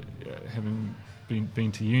 having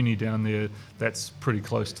been to uni down there, that's pretty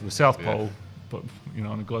close to the South Pole, but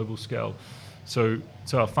on a global scale. So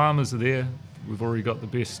our farmers are there. We've already got the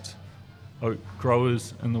best oat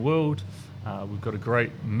growers in the world. We've got a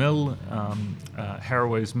great mill.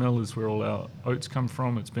 Harraway's Mill is where all our oats come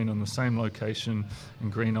from. It's been on the same location in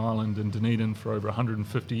Green Island in Dunedin for over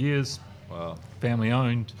 150 years. Wow. Family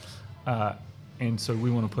owned. And so we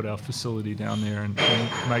want to put our facility down there and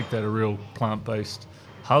make that a real plant-based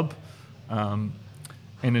hub. And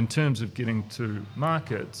in terms of getting to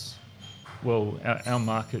markets, well, our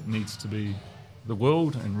market needs to be the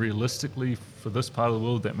world, and realistically for this part of the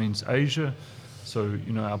world, that means Asia. So,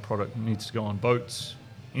 our product needs to go on boats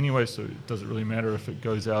anyway, so it doesn't really matter if it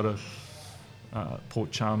goes out of Port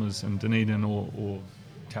Chalmers and Dunedin or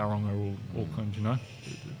Tauranga or Auckland,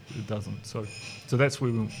 it doesn't. So that's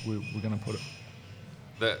where we're going to put it.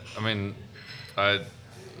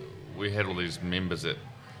 We had all these members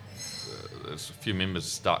there's a few members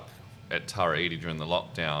stuck at Tara Iti during the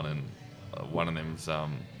lockdown, and one of them's,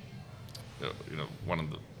 one of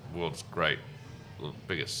the world's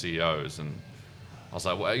biggest CEOs, and I was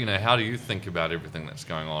like, well, how do you think about everything that's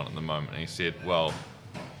going on at the moment? And he said, well,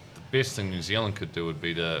 the best thing New Zealand could do would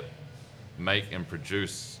be to make and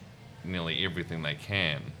produce nearly everything they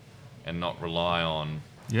can, and not rely on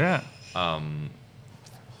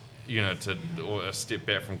or a step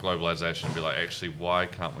back from globalization and be like, actually, why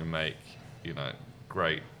can't we make,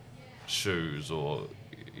 great shoes or,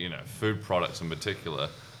 food products in particular?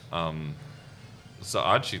 So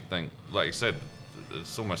I actually think, like you said,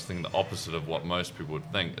 it's almost the opposite of what most people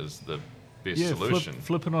would think is the best solution.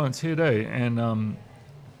 Flip it on its head, eh? And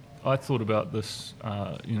I thought about this,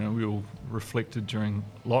 we all reflected during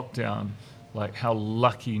lockdown, like how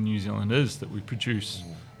lucky New Zealand is that we produce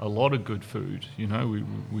a lot of good food.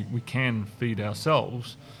 We can feed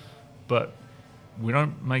ourselves, but we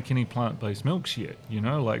don't make any plant-based milks yet.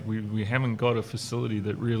 Like we haven't got a facility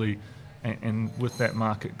that really, and with that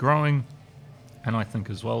market growing, and I think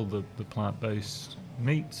as well the plant-based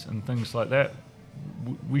meats and things like that,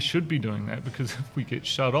 we should be doing that, because if we get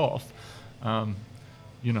shut off, I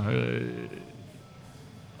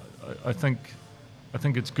think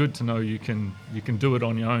it's good to know you can do it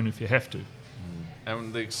on your own if you have to.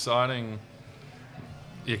 And the exciting,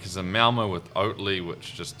 because the Malmo with Oatly,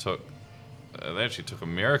 which just they actually took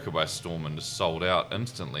America by storm and just sold out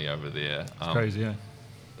instantly over there. It's crazy, yeah.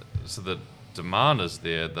 So the demand is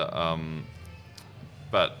there.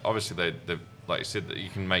 But obviously they like you said, that you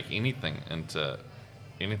can make anything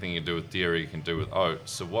you do with dairy, you can do with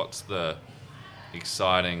oats. So what's the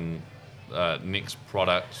exciting next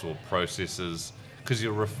products or processes? Because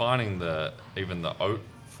you're refining even the oat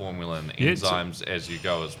formula and enzymes as you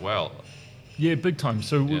go as well. Yeah, big time.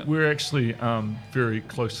 So we're actually very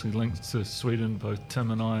closely linked to Sweden. Both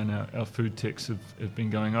Tim and I and our food techs have been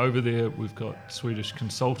going over there. We've got Swedish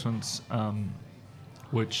consultants,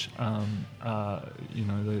 which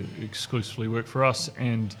they exclusively work for us,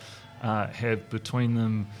 and have between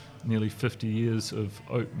them nearly 50 years of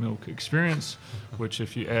oat milk experience, which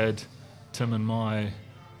if you add Tim and my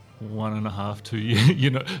 1.5, 2 years,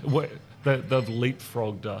 they've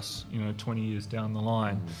leapfrogged us, 20 years down the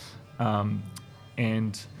line.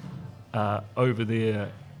 And over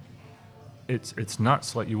there, it's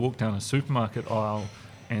nuts. Like you walk down a supermarket aisle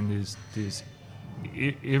and there's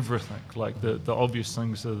everything. Like the obvious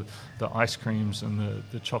things are the ice creams and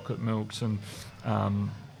the chocolate milks, and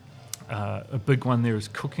a big one there is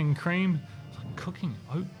cooking cream. Cooking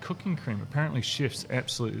cream. Apparently chefs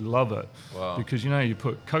absolutely love it. Wow. Because you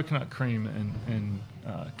put coconut cream in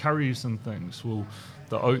curries and things. Well,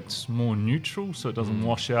 the oat's more neutral, so it doesn't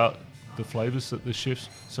wash out the flavours that the chefs.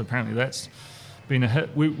 So apparently that's been a hit.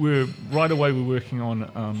 We're right away we're working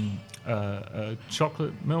on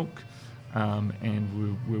chocolate milk,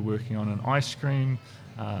 and we're working on an ice cream.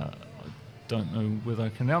 I don't know whether I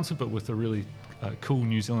can announce it, but with a really cool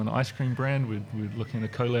New Zealand ice cream brand, we're looking at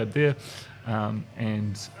a collab there, and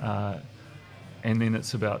then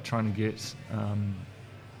it's about trying to get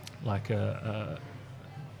like a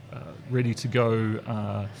ready to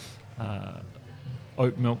go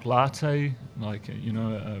oat milk latte, like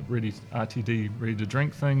a ready RTD ready to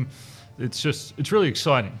drink thing. It's really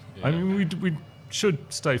exciting. Yeah. I mean, we should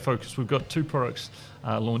stay focused. We've got 2 products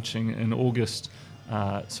launching in August.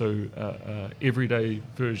 So everyday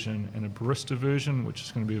version and a barista version, which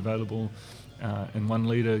is going to be available in 1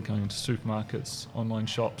 litre, going into supermarkets, online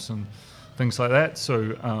shops, and things like that.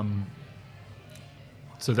 So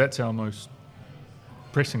that's our most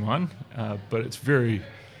pressing one, but it's very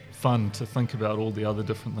fun to think about all the other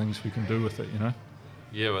different things we can do with it.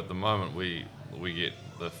 Yeah, at the moment we get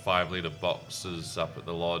the 5 litre boxes up at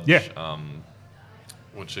the lodge. Yeah.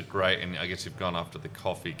 Which are great, and I guess you've gone after the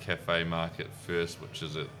coffee cafe market first, which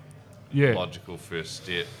is a logical first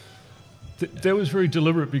step. That was very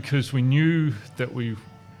deliberate because we knew that we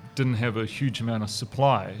didn't have a huge amount of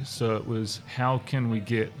supply, so it was how can we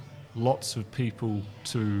get lots of people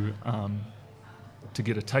to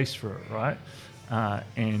get a taste for it, right?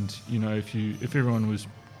 And if everyone was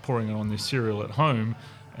pouring it on their cereal at home,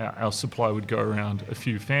 our supply would go around a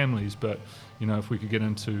few families, but if we could get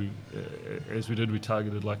into, as we did, we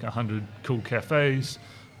targeted like 100 cool cafes.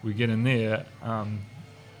 We get in there,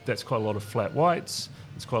 that's quite a lot of flat whites.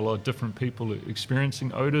 It's quite a lot of different people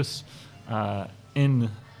experiencing Otis in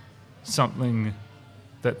something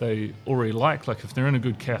that they already like. Like if they're in a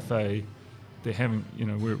good cafe, they're having,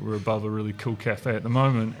 we're above a really cool cafe at the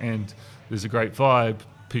moment, and there's a great vibe.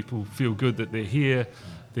 People feel good that they're here.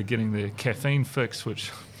 They're getting their caffeine fix,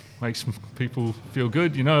 which makes people feel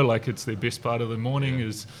good, like it's their best part of the morning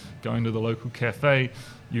is going to the local cafe.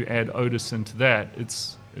 You add Otis into that,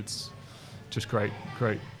 it's just great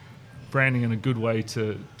branding and a good way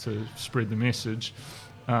to spread the message.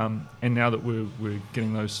 And now that we're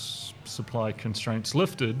getting those supply constraints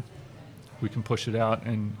lifted, we can push it out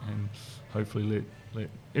and hopefully let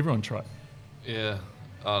everyone try it. Yeah,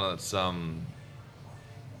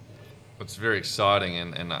 it's very exciting,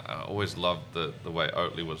 and I always loved the way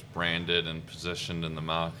Oatly was branded and positioned in the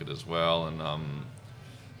market as well,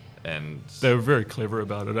 and they were very clever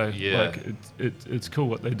about it. Yeah, like it's cool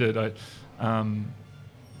what they did.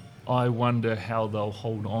 I wonder how they'll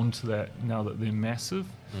hold on to that now that they're massive.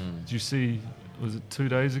 Did you see? Was it 2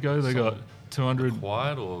 days ago they got 200?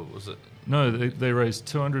 Acquired, or was it? No, they raised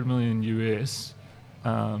 $200 million US.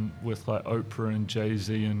 With like Oprah and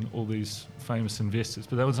Jay-Z and all these famous investors,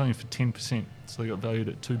 but that was only for 10%, so they got valued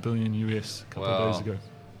at $2 billion US a couple of days ago.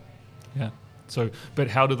 Yeah. So, but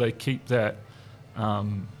how do they keep that,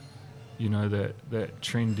 that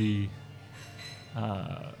trendy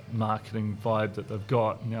marketing vibe that they've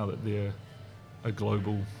got now that they're a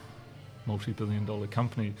global multi-billion-dollar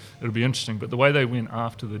company? It'll be interesting. But the way they went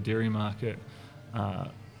after the dairy market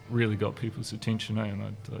really got people's attention, and I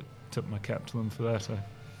tip my cap to them for that.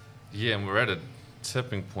 Yeah, and we're at a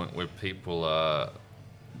tipping point where people are,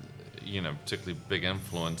 particularly big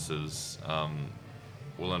influencers,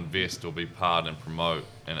 will invest or be part and promote,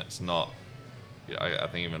 and it's not. I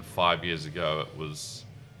think even 5 years ago it was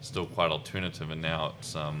still quite alternative, and now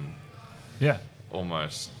it's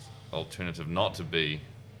almost alternative not to be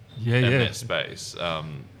in that space.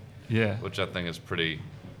 Which I think is pretty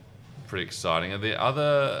exciting. Are there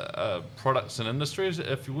other products and industries?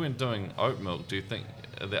 If you weren't doing oat milk, do you think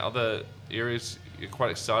are there other areas you're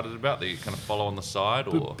quite excited about that you kind of follow on the side?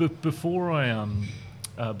 Or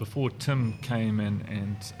before Tim came in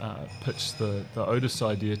and pitched the Otis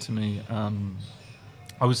idea to me,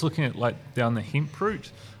 I was looking at down the hemp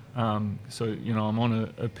route. So I'm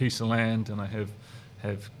on a piece of land and I have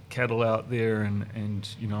have cattle out there, and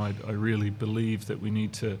I really believe that we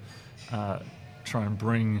need to try and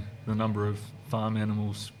bring the number of farm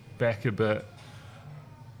animals back a bit,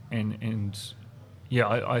 and yeah,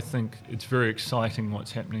 I think it's very exciting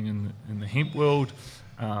what's happening in the hemp world,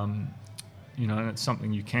 and it's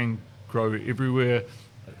something you can grow everywhere.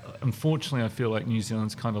 Unfortunately, I feel like New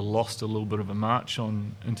Zealand's kind of lost a little bit of a march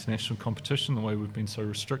on international competition, the way we've been so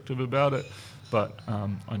restrictive about it. But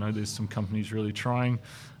I know there's some companies really trying,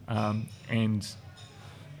 and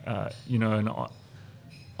an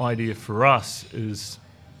idea for us is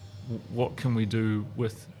what can we do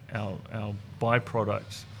with our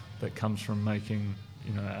byproducts that comes from making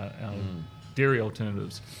our dairy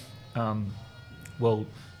alternatives. Well,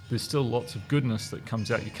 there's still lots of goodness that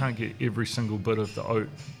comes out. You can't get every single bit of the oat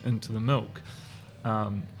into the milk,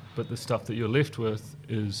 but the stuff that you're left with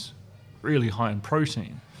is really high in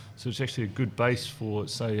protein. So it's actually a good base for,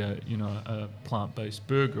 say, a plant-based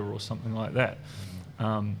burger or something like that.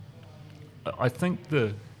 I think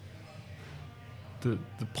the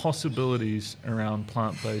possibilities around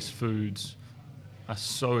plant-based foods are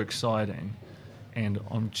so exciting, and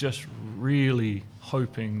I'm just really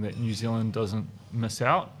hoping that New Zealand doesn't miss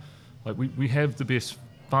out. Like we have the best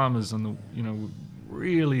farmers, and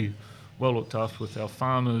really well looked after with our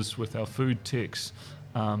farmers, with our food techs.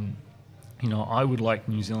 I would like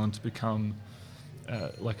New Zealand to become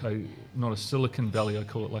not a Silicon Valley, I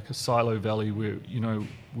call it like a Silo Valley, where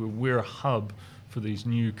we're a hub for these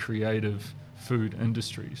new creative food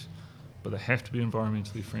industries, but they have to be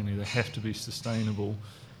environmentally friendly, they have to be sustainable,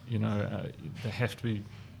 they have to be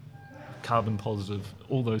carbon positive,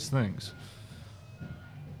 all those things.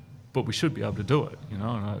 But we should be able to do it, and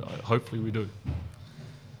hopefully we do.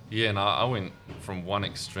 Yeah, and I went from one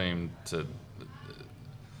extreme to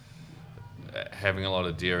having a lot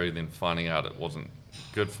of dairy, then finding out it wasn't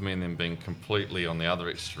good for me, and then being completely on the other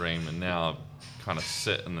extreme, and now I kind of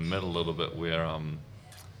sit in the middle a little bit where, I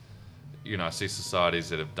see societies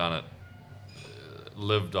that have done it,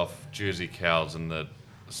 lived off Jersey cows in the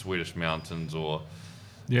Swedish mountains, or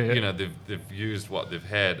they've used what they've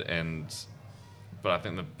had, but I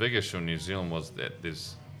think the big issue in New Zealand was that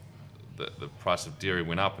there's the price of dairy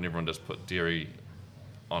went up, and everyone just put dairy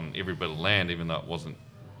on every bit of land, even though it wasn't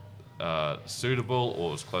suitable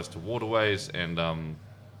or was close to waterways, and then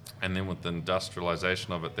with the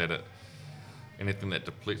industrialization of it, anything that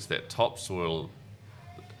depletes that topsoil,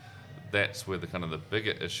 that's where the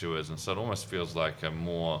bigger issue is. And so it almost feels like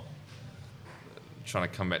trying to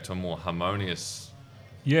come back to a more harmonious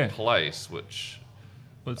place, which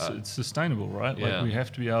it's sustainable, right? Yeah. Like we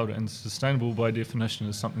have to be able to, and sustainable by definition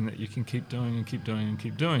is something that you can keep doing and keep doing and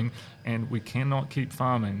keep doing, and we cannot keep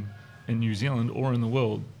farming in New Zealand or in the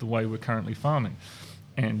world the way we're currently farming.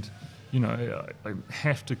 And I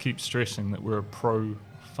have to keep stressing that we're a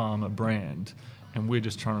pro-farmer brand, and we're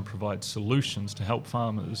just trying to provide solutions to help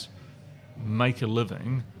farmers make a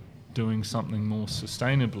living doing something more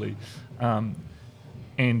sustainably.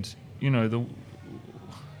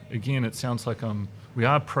 Again, it sounds like we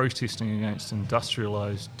are protesting against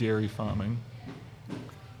industrialized dairy farming,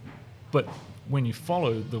 but when you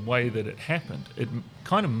follow the way that it happened, it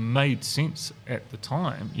kind of made sense at the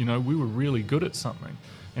time. We were really good at something.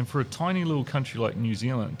 And for a tiny little country like New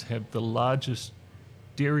Zealand to have the largest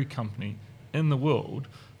dairy company in the world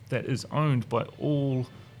that is owned by all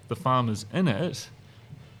the farmers in it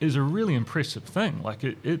is a really impressive thing. Like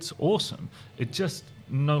it's awesome. It just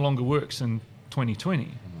no longer works in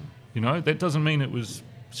 2020. That doesn't mean it was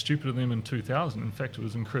stupid of them in 2000. In fact, it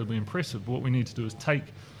was incredibly impressive. But what we need to do is take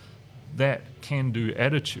that can-do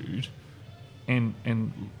attitude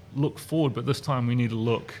and look forward, but this time we need to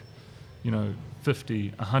look 50,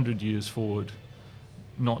 100 years forward,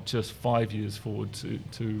 not just 5 years forward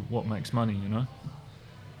to what makes money.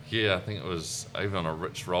 Yeah, I think it was even on a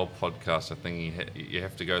Rich Roll podcast, I think you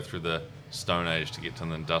have to go through the Stone Age to get to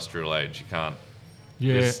the Industrial Age. You can't.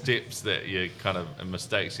 There's steps that you and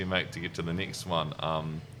mistakes you make to get to the next one,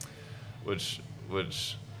 which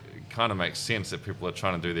kind of makes sense that people are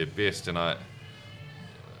trying to do their best. And at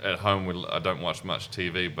home I don't watch much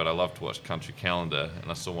TV, but I love to watch Country Calendar, and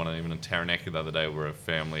I saw one even in Taranaki the other day where a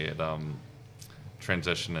family had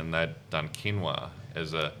transitioned and they'd done quinoa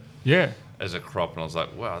as a crop, and I was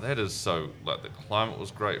like, wow, that is so, like, the climate was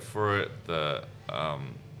great for it,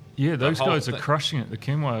 those guys are crushing it. The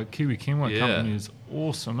Kiwi Quinoa company is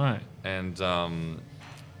awesome, eh? And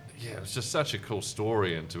it was just such a cool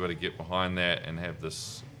story, and to be able to get behind that and have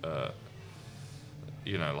this high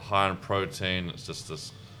in protein, it's just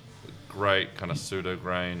this great kind of pseudo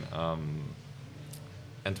grain,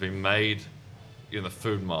 and to be made, the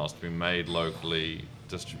food miles to be made locally,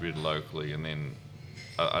 distributed locally, and then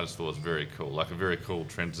I just thought it was very cool, like a very cool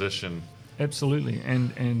transition. Absolutely,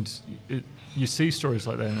 and you see stories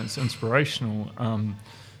like that, and it's inspirational.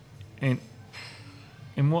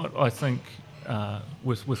 And what I think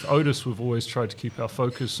with Otis, we've always tried to keep our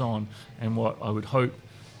focus on, and what I would hope,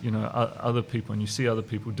 other people, and you see other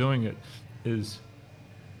people doing it, is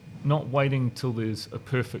not waiting till there's a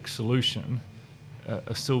perfect solution,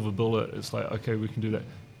 a silver bullet. It's like, okay, we can do that.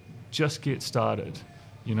 Just get started,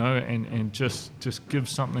 and just give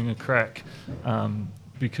something a crack,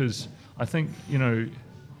 because I think, you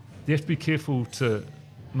have to be careful to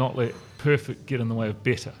not let perfect get in the way of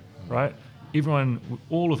better, right? Everyone,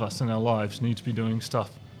 all of us in our lives need to be doing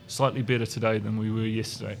stuff slightly better today than we were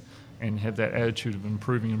yesterday, and have that attitude of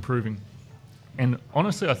improving. And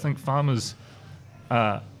honestly, I think farmers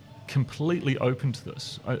are completely open to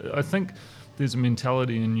this. I think there's a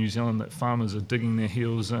mentality in New Zealand that farmers are digging their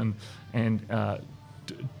heels in and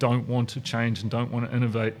don't want to change and don't want to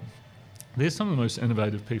innovate. They're some of the most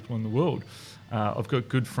innovative people in the world. I've got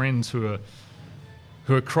good friends who are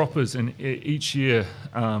croppers, and each year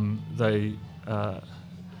they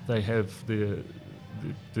have the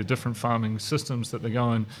different farming systems that they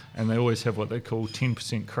go in, and they always have what they call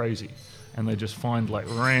 10% crazy, and they just find like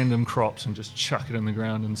random crops and just chuck it in the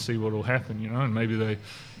ground and see what will happen, and maybe they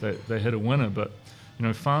hit a winner. But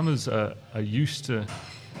farmers are used to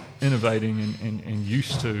innovating and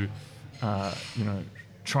used to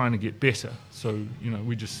trying to get better. So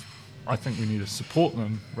I think we need to support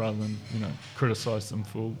them rather than criticise them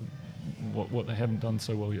for what they haven't done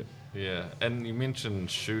so well yet. Yeah, and you mentioned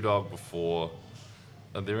Shoe Dog before.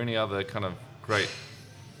 Are there any other kind of great,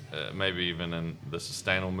 maybe even in the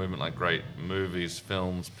sustainable movement, like great movies,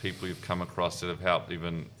 films, people you've come across that have helped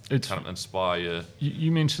kind of inspire you?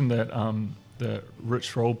 You mentioned that the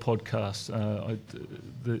Rich Roll podcast,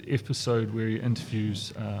 the episode where he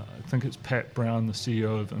interviews, I think it's Pat Brown, the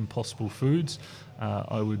CEO of Impossible Foods.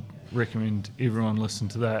 I would recommend everyone listen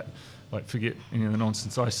to that. Like, forget any of the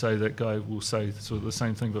nonsense I say. That guy will say sort of the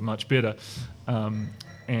same thing but much better,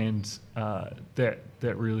 and that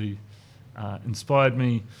really inspired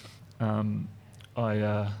me.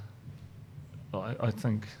 I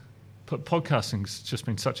think podcasting's just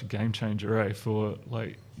been such a game changer, for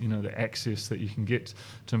the access that you can get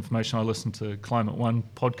to information. I listen to Climate One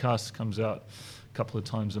podcast, comes out a couple of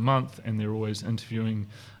times a month, and they're always interviewing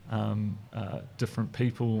different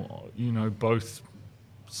people, both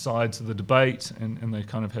sides of the debate, and they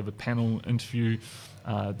kind of have a panel interview.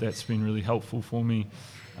 That's been really helpful for me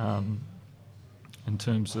in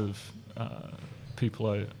terms of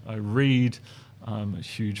people I read. I'm a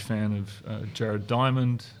huge fan of Jared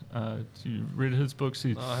Diamond. You read his books?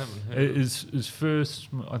 No, I haven't heard his first,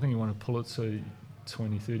 I think he won a Pulitzer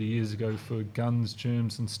 20, 30 years ago for Guns,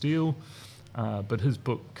 Germs and Steel. But his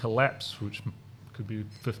book Collapse, which could be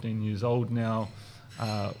 15 years old now,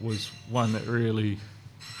 was one that really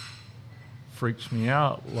freaked me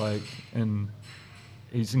out. And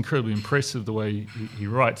he's incredibly impressive the way he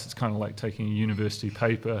writes. It's kind of like taking a university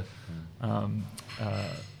paper.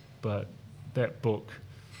 But that book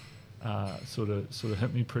sort of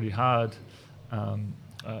hit me pretty hard.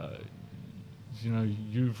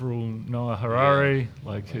 Yuval Noah Harari,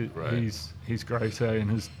 he's great,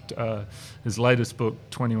 and his latest book,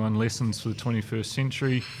 21 Lessons for the 21st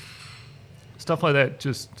Century, stuff like that.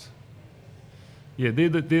 Just they're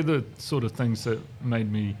the sort of things that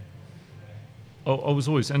made me. I was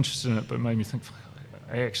always interested in it, but made me think,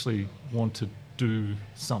 I actually want to do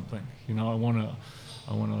something. I want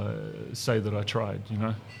to say that I tried.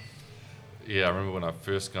 Yeah, I remember when I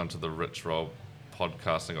first got into the Rich Roll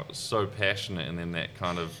podcast, I got so passionate, and then that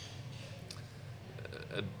kind of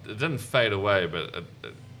it didn't fade away, but it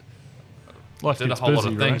did a whole lot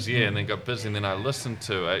of things, right? And then got busy, and then I listened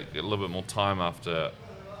to it a little bit more time after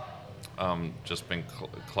just being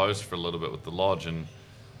closed for a little bit with the lodge, and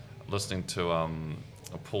listening to a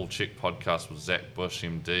Paul Chek podcast with Zach Bush,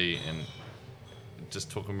 MD, and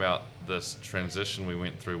just talking about this transition we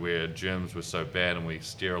went through where germs were so bad and we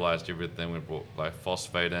sterilized everything. We brought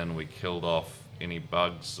glyphosate in, we killed off any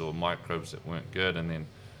bugs or microbes that weren't good,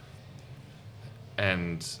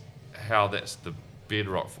 and how that's the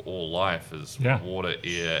bedrock for all life is water,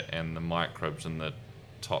 air, and the microbes in the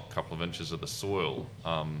top couple of inches of the soil.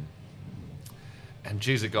 And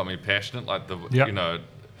geez, it got me passionate,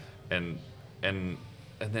 and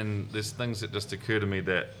then there's things that just occur to me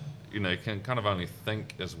that you can kind of only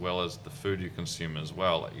think as well as the food you consume as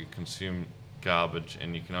well. Like, you consume garbage,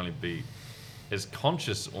 and you can only be as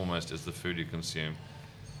conscious almost as the food you consume.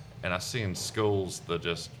 And I see in schools the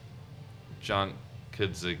just junk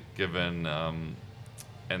kids are given,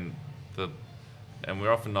 and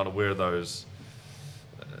we're often not aware of those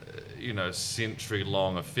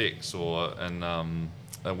century-long effects. Or in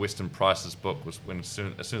Weston Price's book was as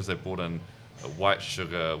soon as they brought in white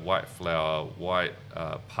sugar, white flour, white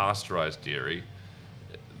pasteurized dairy,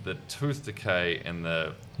 the tooth decay and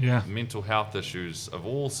the mental health issues of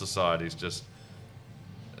all societies just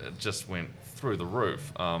went through the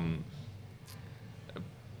roof.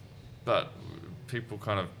 But people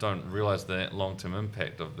kind of don't realize the long-term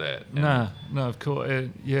impact of that. No, of course.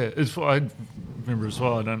 It's what I remember as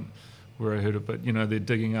well. I don't where I heard it, but they're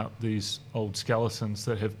digging up these old skeletons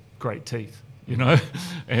that have great teeth.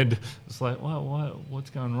 And it's like, what's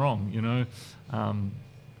going wrong?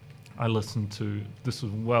 I listened to, this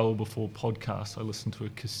was well before podcasts, I listened to a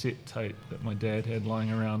cassette tape that my dad had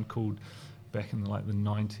lying around back in the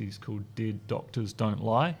 90s called Dead Doctors Don't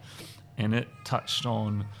Lie. And it touched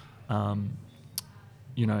on, how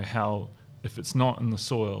if it's not in the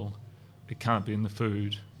soil, it can't be in the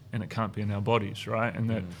food and it can't be in our bodies, right? And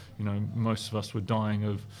that, most of us were dying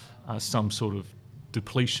of some sort of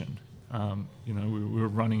depletion. We were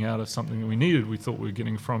running out of something that we needed. We thought we were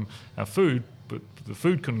getting from our food, but the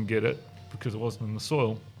food couldn't get it because it wasn't in the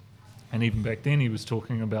soil. And even back then he was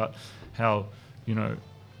talking about how,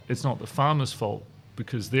 it's not the farmer's fault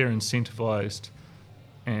because they're incentivized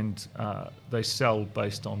and they sell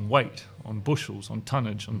based on weight, on bushels, on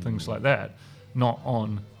tonnage, on things like that, not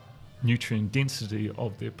on nutrient density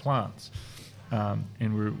of their plants.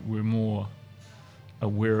 And we're more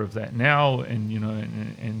aware of that now,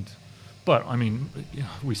 and but I mean,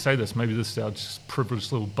 we say this, maybe this is our just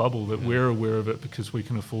privileged little bubble that we're aware of it because we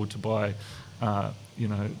can afford to buy,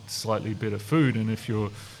 slightly better food. And if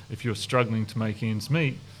you're struggling to make ends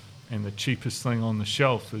meet, and the cheapest thing on the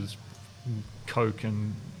shelf is Coke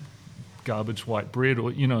and garbage white bread,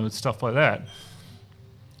 or stuff like that.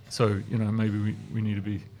 So maybe we need to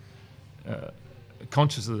be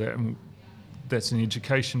conscious of that, and that's an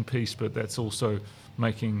education piece, but that's also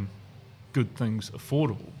making good things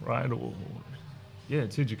affordable, right? Or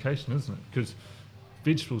it's education, isn't it? Because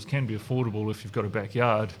vegetables can be affordable if you've got a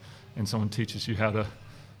backyard and someone teaches you how to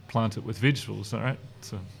plant it with vegetables, all right?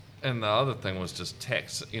 So. And the other thing was just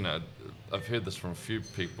tax. I've heard this from a few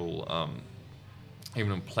people,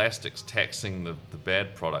 even in plastics, taxing the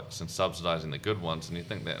bad products and subsidizing the good ones. And you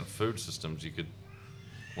think that in food systems you could,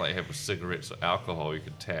 like you have with cigarettes or alcohol, you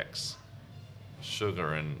could tax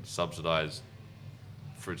sugar and subsidize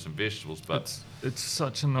fruits and vegetables, but it's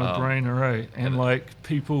such a no-brainer, right? And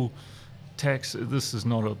people tax. This is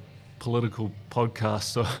not a political podcast,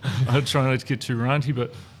 so I'm trying not to get too ranty.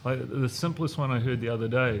 But the simplest one I heard the other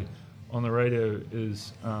day on the radio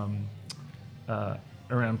is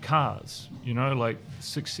around cars.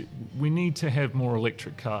 We need to have more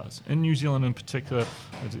electric cars in New Zealand, in particular.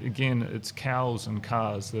 Again, it's cows and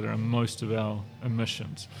cars that are most of our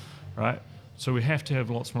emissions, right? So we have to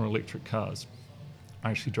have lots more electric cars. I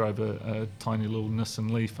actually drive a tiny little Nissan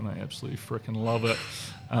Leaf, and I absolutely freaking love it.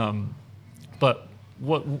 But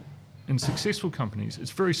in successful companies, it's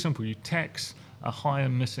very simple. You tax a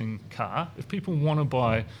high-emitting car. If people want to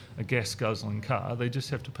buy a gas-guzzling car, they just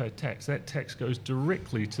have to pay a tax. That tax goes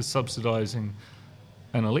directly to subsidising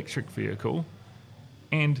an electric vehicle,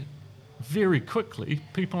 and very quickly,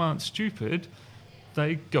 people aren't stupid,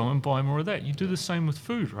 they go and buy more of that. You do the same with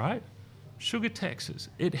food, right? Sugar taxes.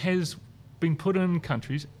 It has been put in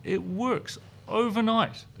countries, it works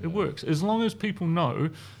overnight. It works as long as people know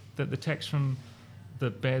that the tax from the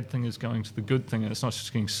bad thing is going to the good thing, and it's not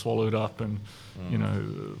just getting swallowed up and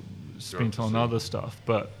spent on other stuff.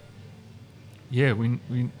 But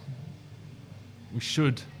we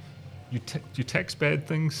should. You tax bad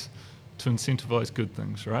things to incentivize good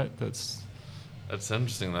things, right? It's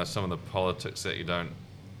interesting though, some of the politics that you don't.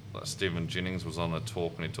 Like Stephen Jennings was on a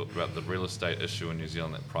talk and he talked about the real estate issue in New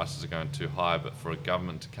Zealand, that prices are going too high, but for a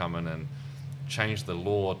government to come in and change the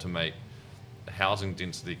law to make housing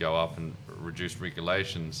density go up and reduce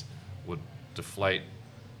regulations would deflate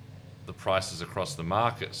the prices across the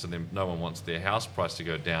market, so then no one wants their house price to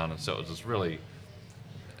go down, and so it was just really...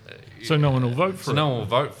 So no one will vote for it. So no one will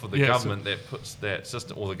vote for the government that puts that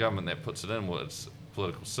system, or the government that puts it in. Well, it's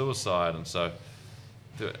political suicide, and so...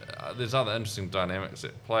 There's other interesting dynamics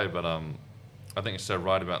at play, but I think you're so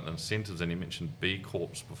right about the incentives, and you mentioned B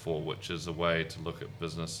Corps before, which is a way to look at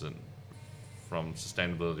business and from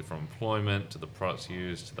sustainability, from employment to the products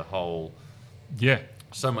used to the whole. Yeah.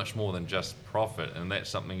 So much more than just profit, and that's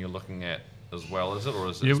something you're looking at as well, is it, or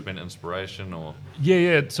has it been inspiration, or?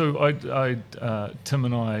 Yeah. So Tim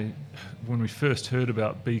and I, when we first heard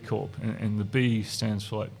about B Corp, and the B stands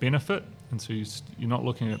for benefit. And so you're not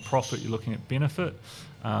looking at profit, you're looking at benefit.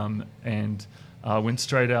 And I went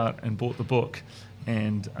straight out and bought the book.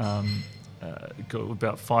 And got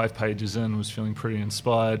about 5 pages in, was feeling pretty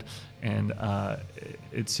inspired, and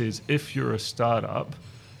it says, if you're a startup,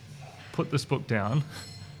 put this book down,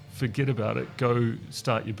 forget about it, go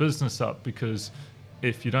start your business up, because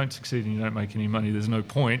if you don't succeed and you don't make any money, there's no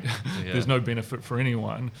point. There's no benefit for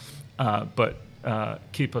anyone. But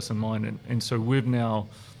keep us in mind. And so we've now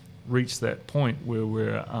reached that point where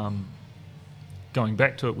we're going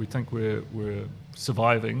back to it. We think we're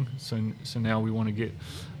surviving. So now we want to get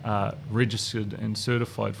registered and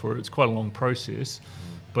certified for it. It's quite a long process,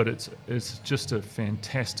 but it's just a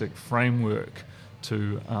fantastic framework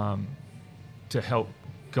to help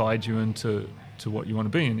guide you into what you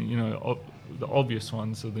want to be. And the obvious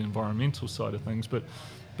ones are the environmental side of things, but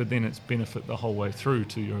then it's benefit the whole way through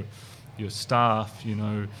to your staff.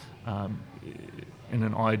 In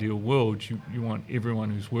an ideal world, you want everyone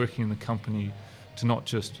who's working in the company to not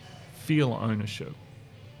just feel ownership,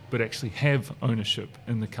 but actually have ownership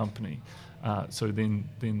in the company. So then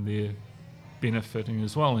they're benefiting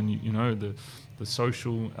as well, and the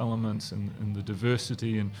social elements and the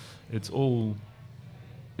diversity, and it's all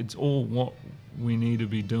what we need to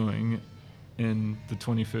be doing in the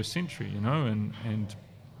 21st century,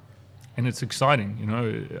 and it's exciting.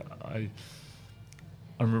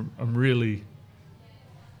 I'm really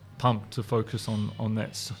pumped to focus on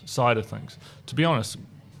that side of things. To be honest,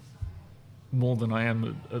 more than I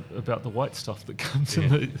am about the white stuff that comes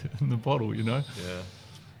in the bottle. Yeah.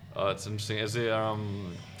 Oh, it's interesting. Is there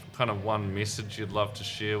kind of one message you'd love to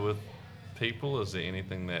share with people? Is there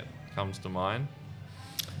anything that comes to mind?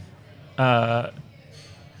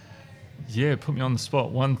 Yeah, put me on the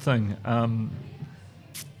spot. One thing,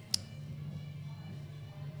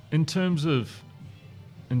 in terms of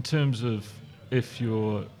if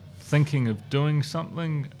you're thinking of doing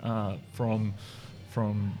something,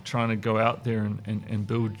 from trying to go out there and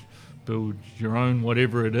build your own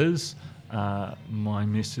whatever it is, my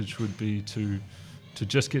message would be to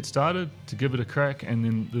just get started, to give it a crack. And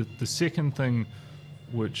then the second thing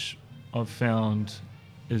which I've found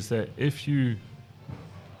is that if you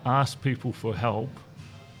ask people for help,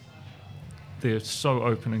 they're so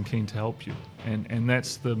open and keen to help you. And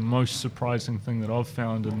that's the most surprising thing that I've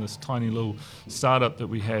found in this tiny little startup that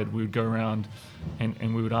we had. We would go around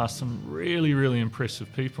and we would ask some really, really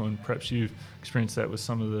impressive people, and perhaps you've experienced that with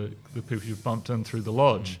some of the people you've bumped in through the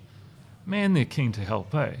lodge. Man, they're keen to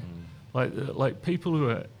help, eh? Like people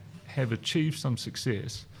who have achieved some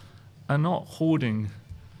success are not hoarding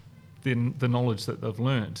the knowledge that they've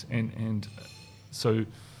learned, and so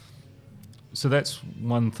that's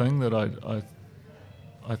one thing that I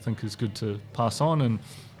think is good to pass on.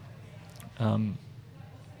 And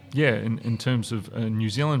in terms of a New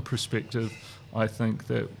Zealand perspective, I think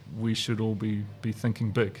that we should all be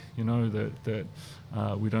thinking big. That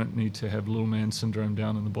we don't need to have little man syndrome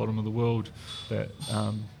down in the bottom of the world. That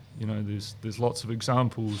there's lots of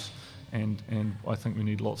examples, and I think we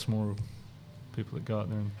need lots more people that go out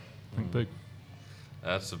there and think big.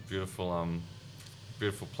 That's a beautiful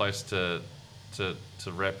place to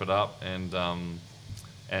wrap it up, and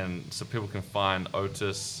so people can find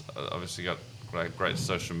Otis. Obviously, got great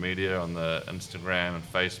social media on the Instagram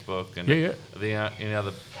and Facebook, and are there any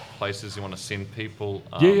other places you want to send people?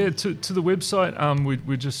 To the website.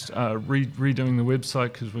 We're just redoing the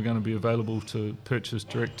website because we're going to be available to purchase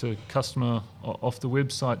direct to customer off the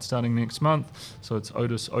website starting next month. So it's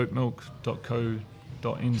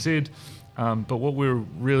otisoatmilk.co.nz. But what we're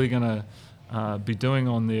really going to be doing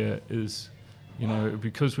on there is,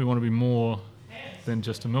 because we want to be more than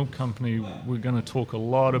just a milk company, we're going to talk a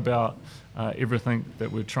lot about everything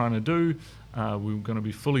that we're trying to do. We're going to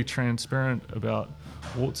be fully transparent about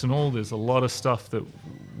warts and all. There's a lot of stuff that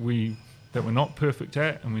we're not perfect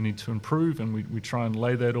at and we need to improve, and we try and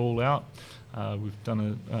lay that all out. We've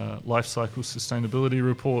done a life cycle sustainability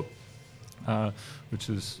report, which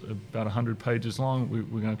is about 100 pages long.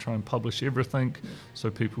 We're going to try and publish everything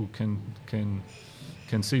so people can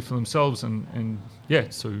see for themselves, so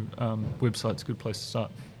website's a good place to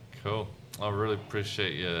start. Cool. I really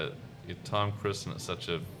appreciate your time, Chris, and it's such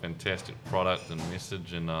a fantastic product and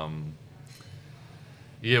message. And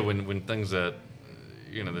when things are,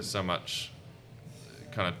 there's so much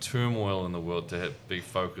kind of turmoil in the world, to be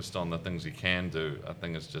focused on the things you can do, I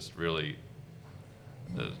think it's just really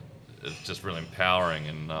empowering,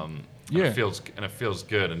 and it feels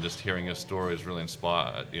good. And just hearing your story is really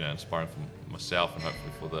inspiring for myself and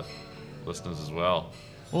hopefully for the listeners as well.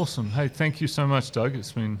 Awesome. Hey, thank you so much, Doug.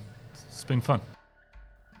 It's been fun.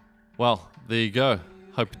 Well, there you go.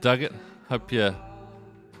 Hope you dug it. Hope you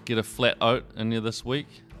get a flat oat in you this week,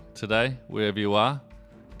 today, wherever you are.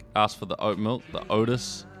 Ask for the oat milk, the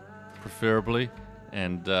Otis, preferably,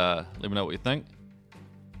 and let me know what you think.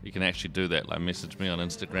 You can actually do that, like message me on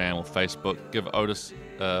Instagram or Facebook. Give Otis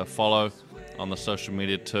a follow on the social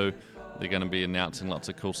media too. They're going to be announcing lots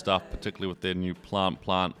of cool stuff, particularly with their new plant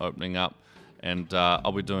opening up. And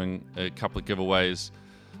I'll be doing a couple of giveaways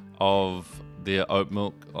of their oat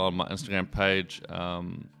milk on my Instagram page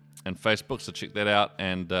and Facebook, so check that out.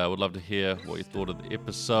 And would love to hear what you thought of the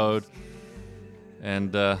episode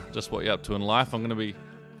and just what you're up to in life. I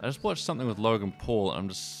just watched something with Logan Paul, and I'm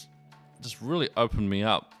just really opened me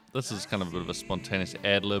up. This is kind of a bit of a spontaneous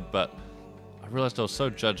ad lib, but I realized I was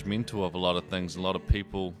so judgmental of a lot of things, a lot of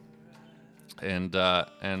people, and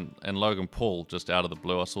Logan Paul, just out of the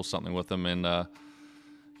blue, I saw something with him, and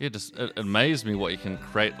it amazed me what you can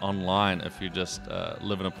create online if you just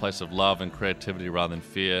live in a place of love and creativity rather than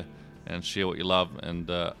fear, and share what you love. And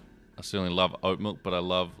I certainly love oat milk, but I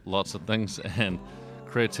love lots of things, and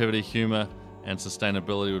creativity, humor, and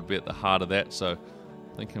sustainability would be at the heart of that. So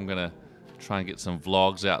I think I'm going to try and get some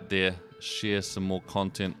vlogs out there, share some more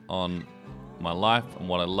content on my life and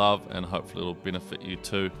what I love, and hopefully it'll benefit you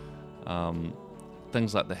too.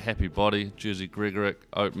 Things like the Happy Body, Jersey Gregorick,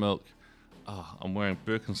 oat milk. I'm wearing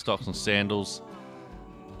Birkenstocks and sandals.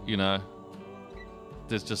 You know,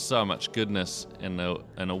 there's just so much goodness and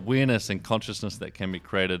awareness and consciousness that can be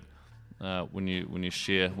created when you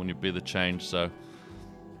share, when you be the change. So,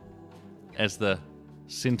 as the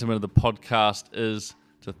sentiment of the podcast is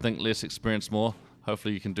to think less, experience more,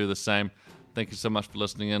 hopefully you can do the same. Thank you so much for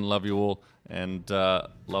listening in. Love you all, and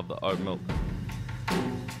love the oat milk.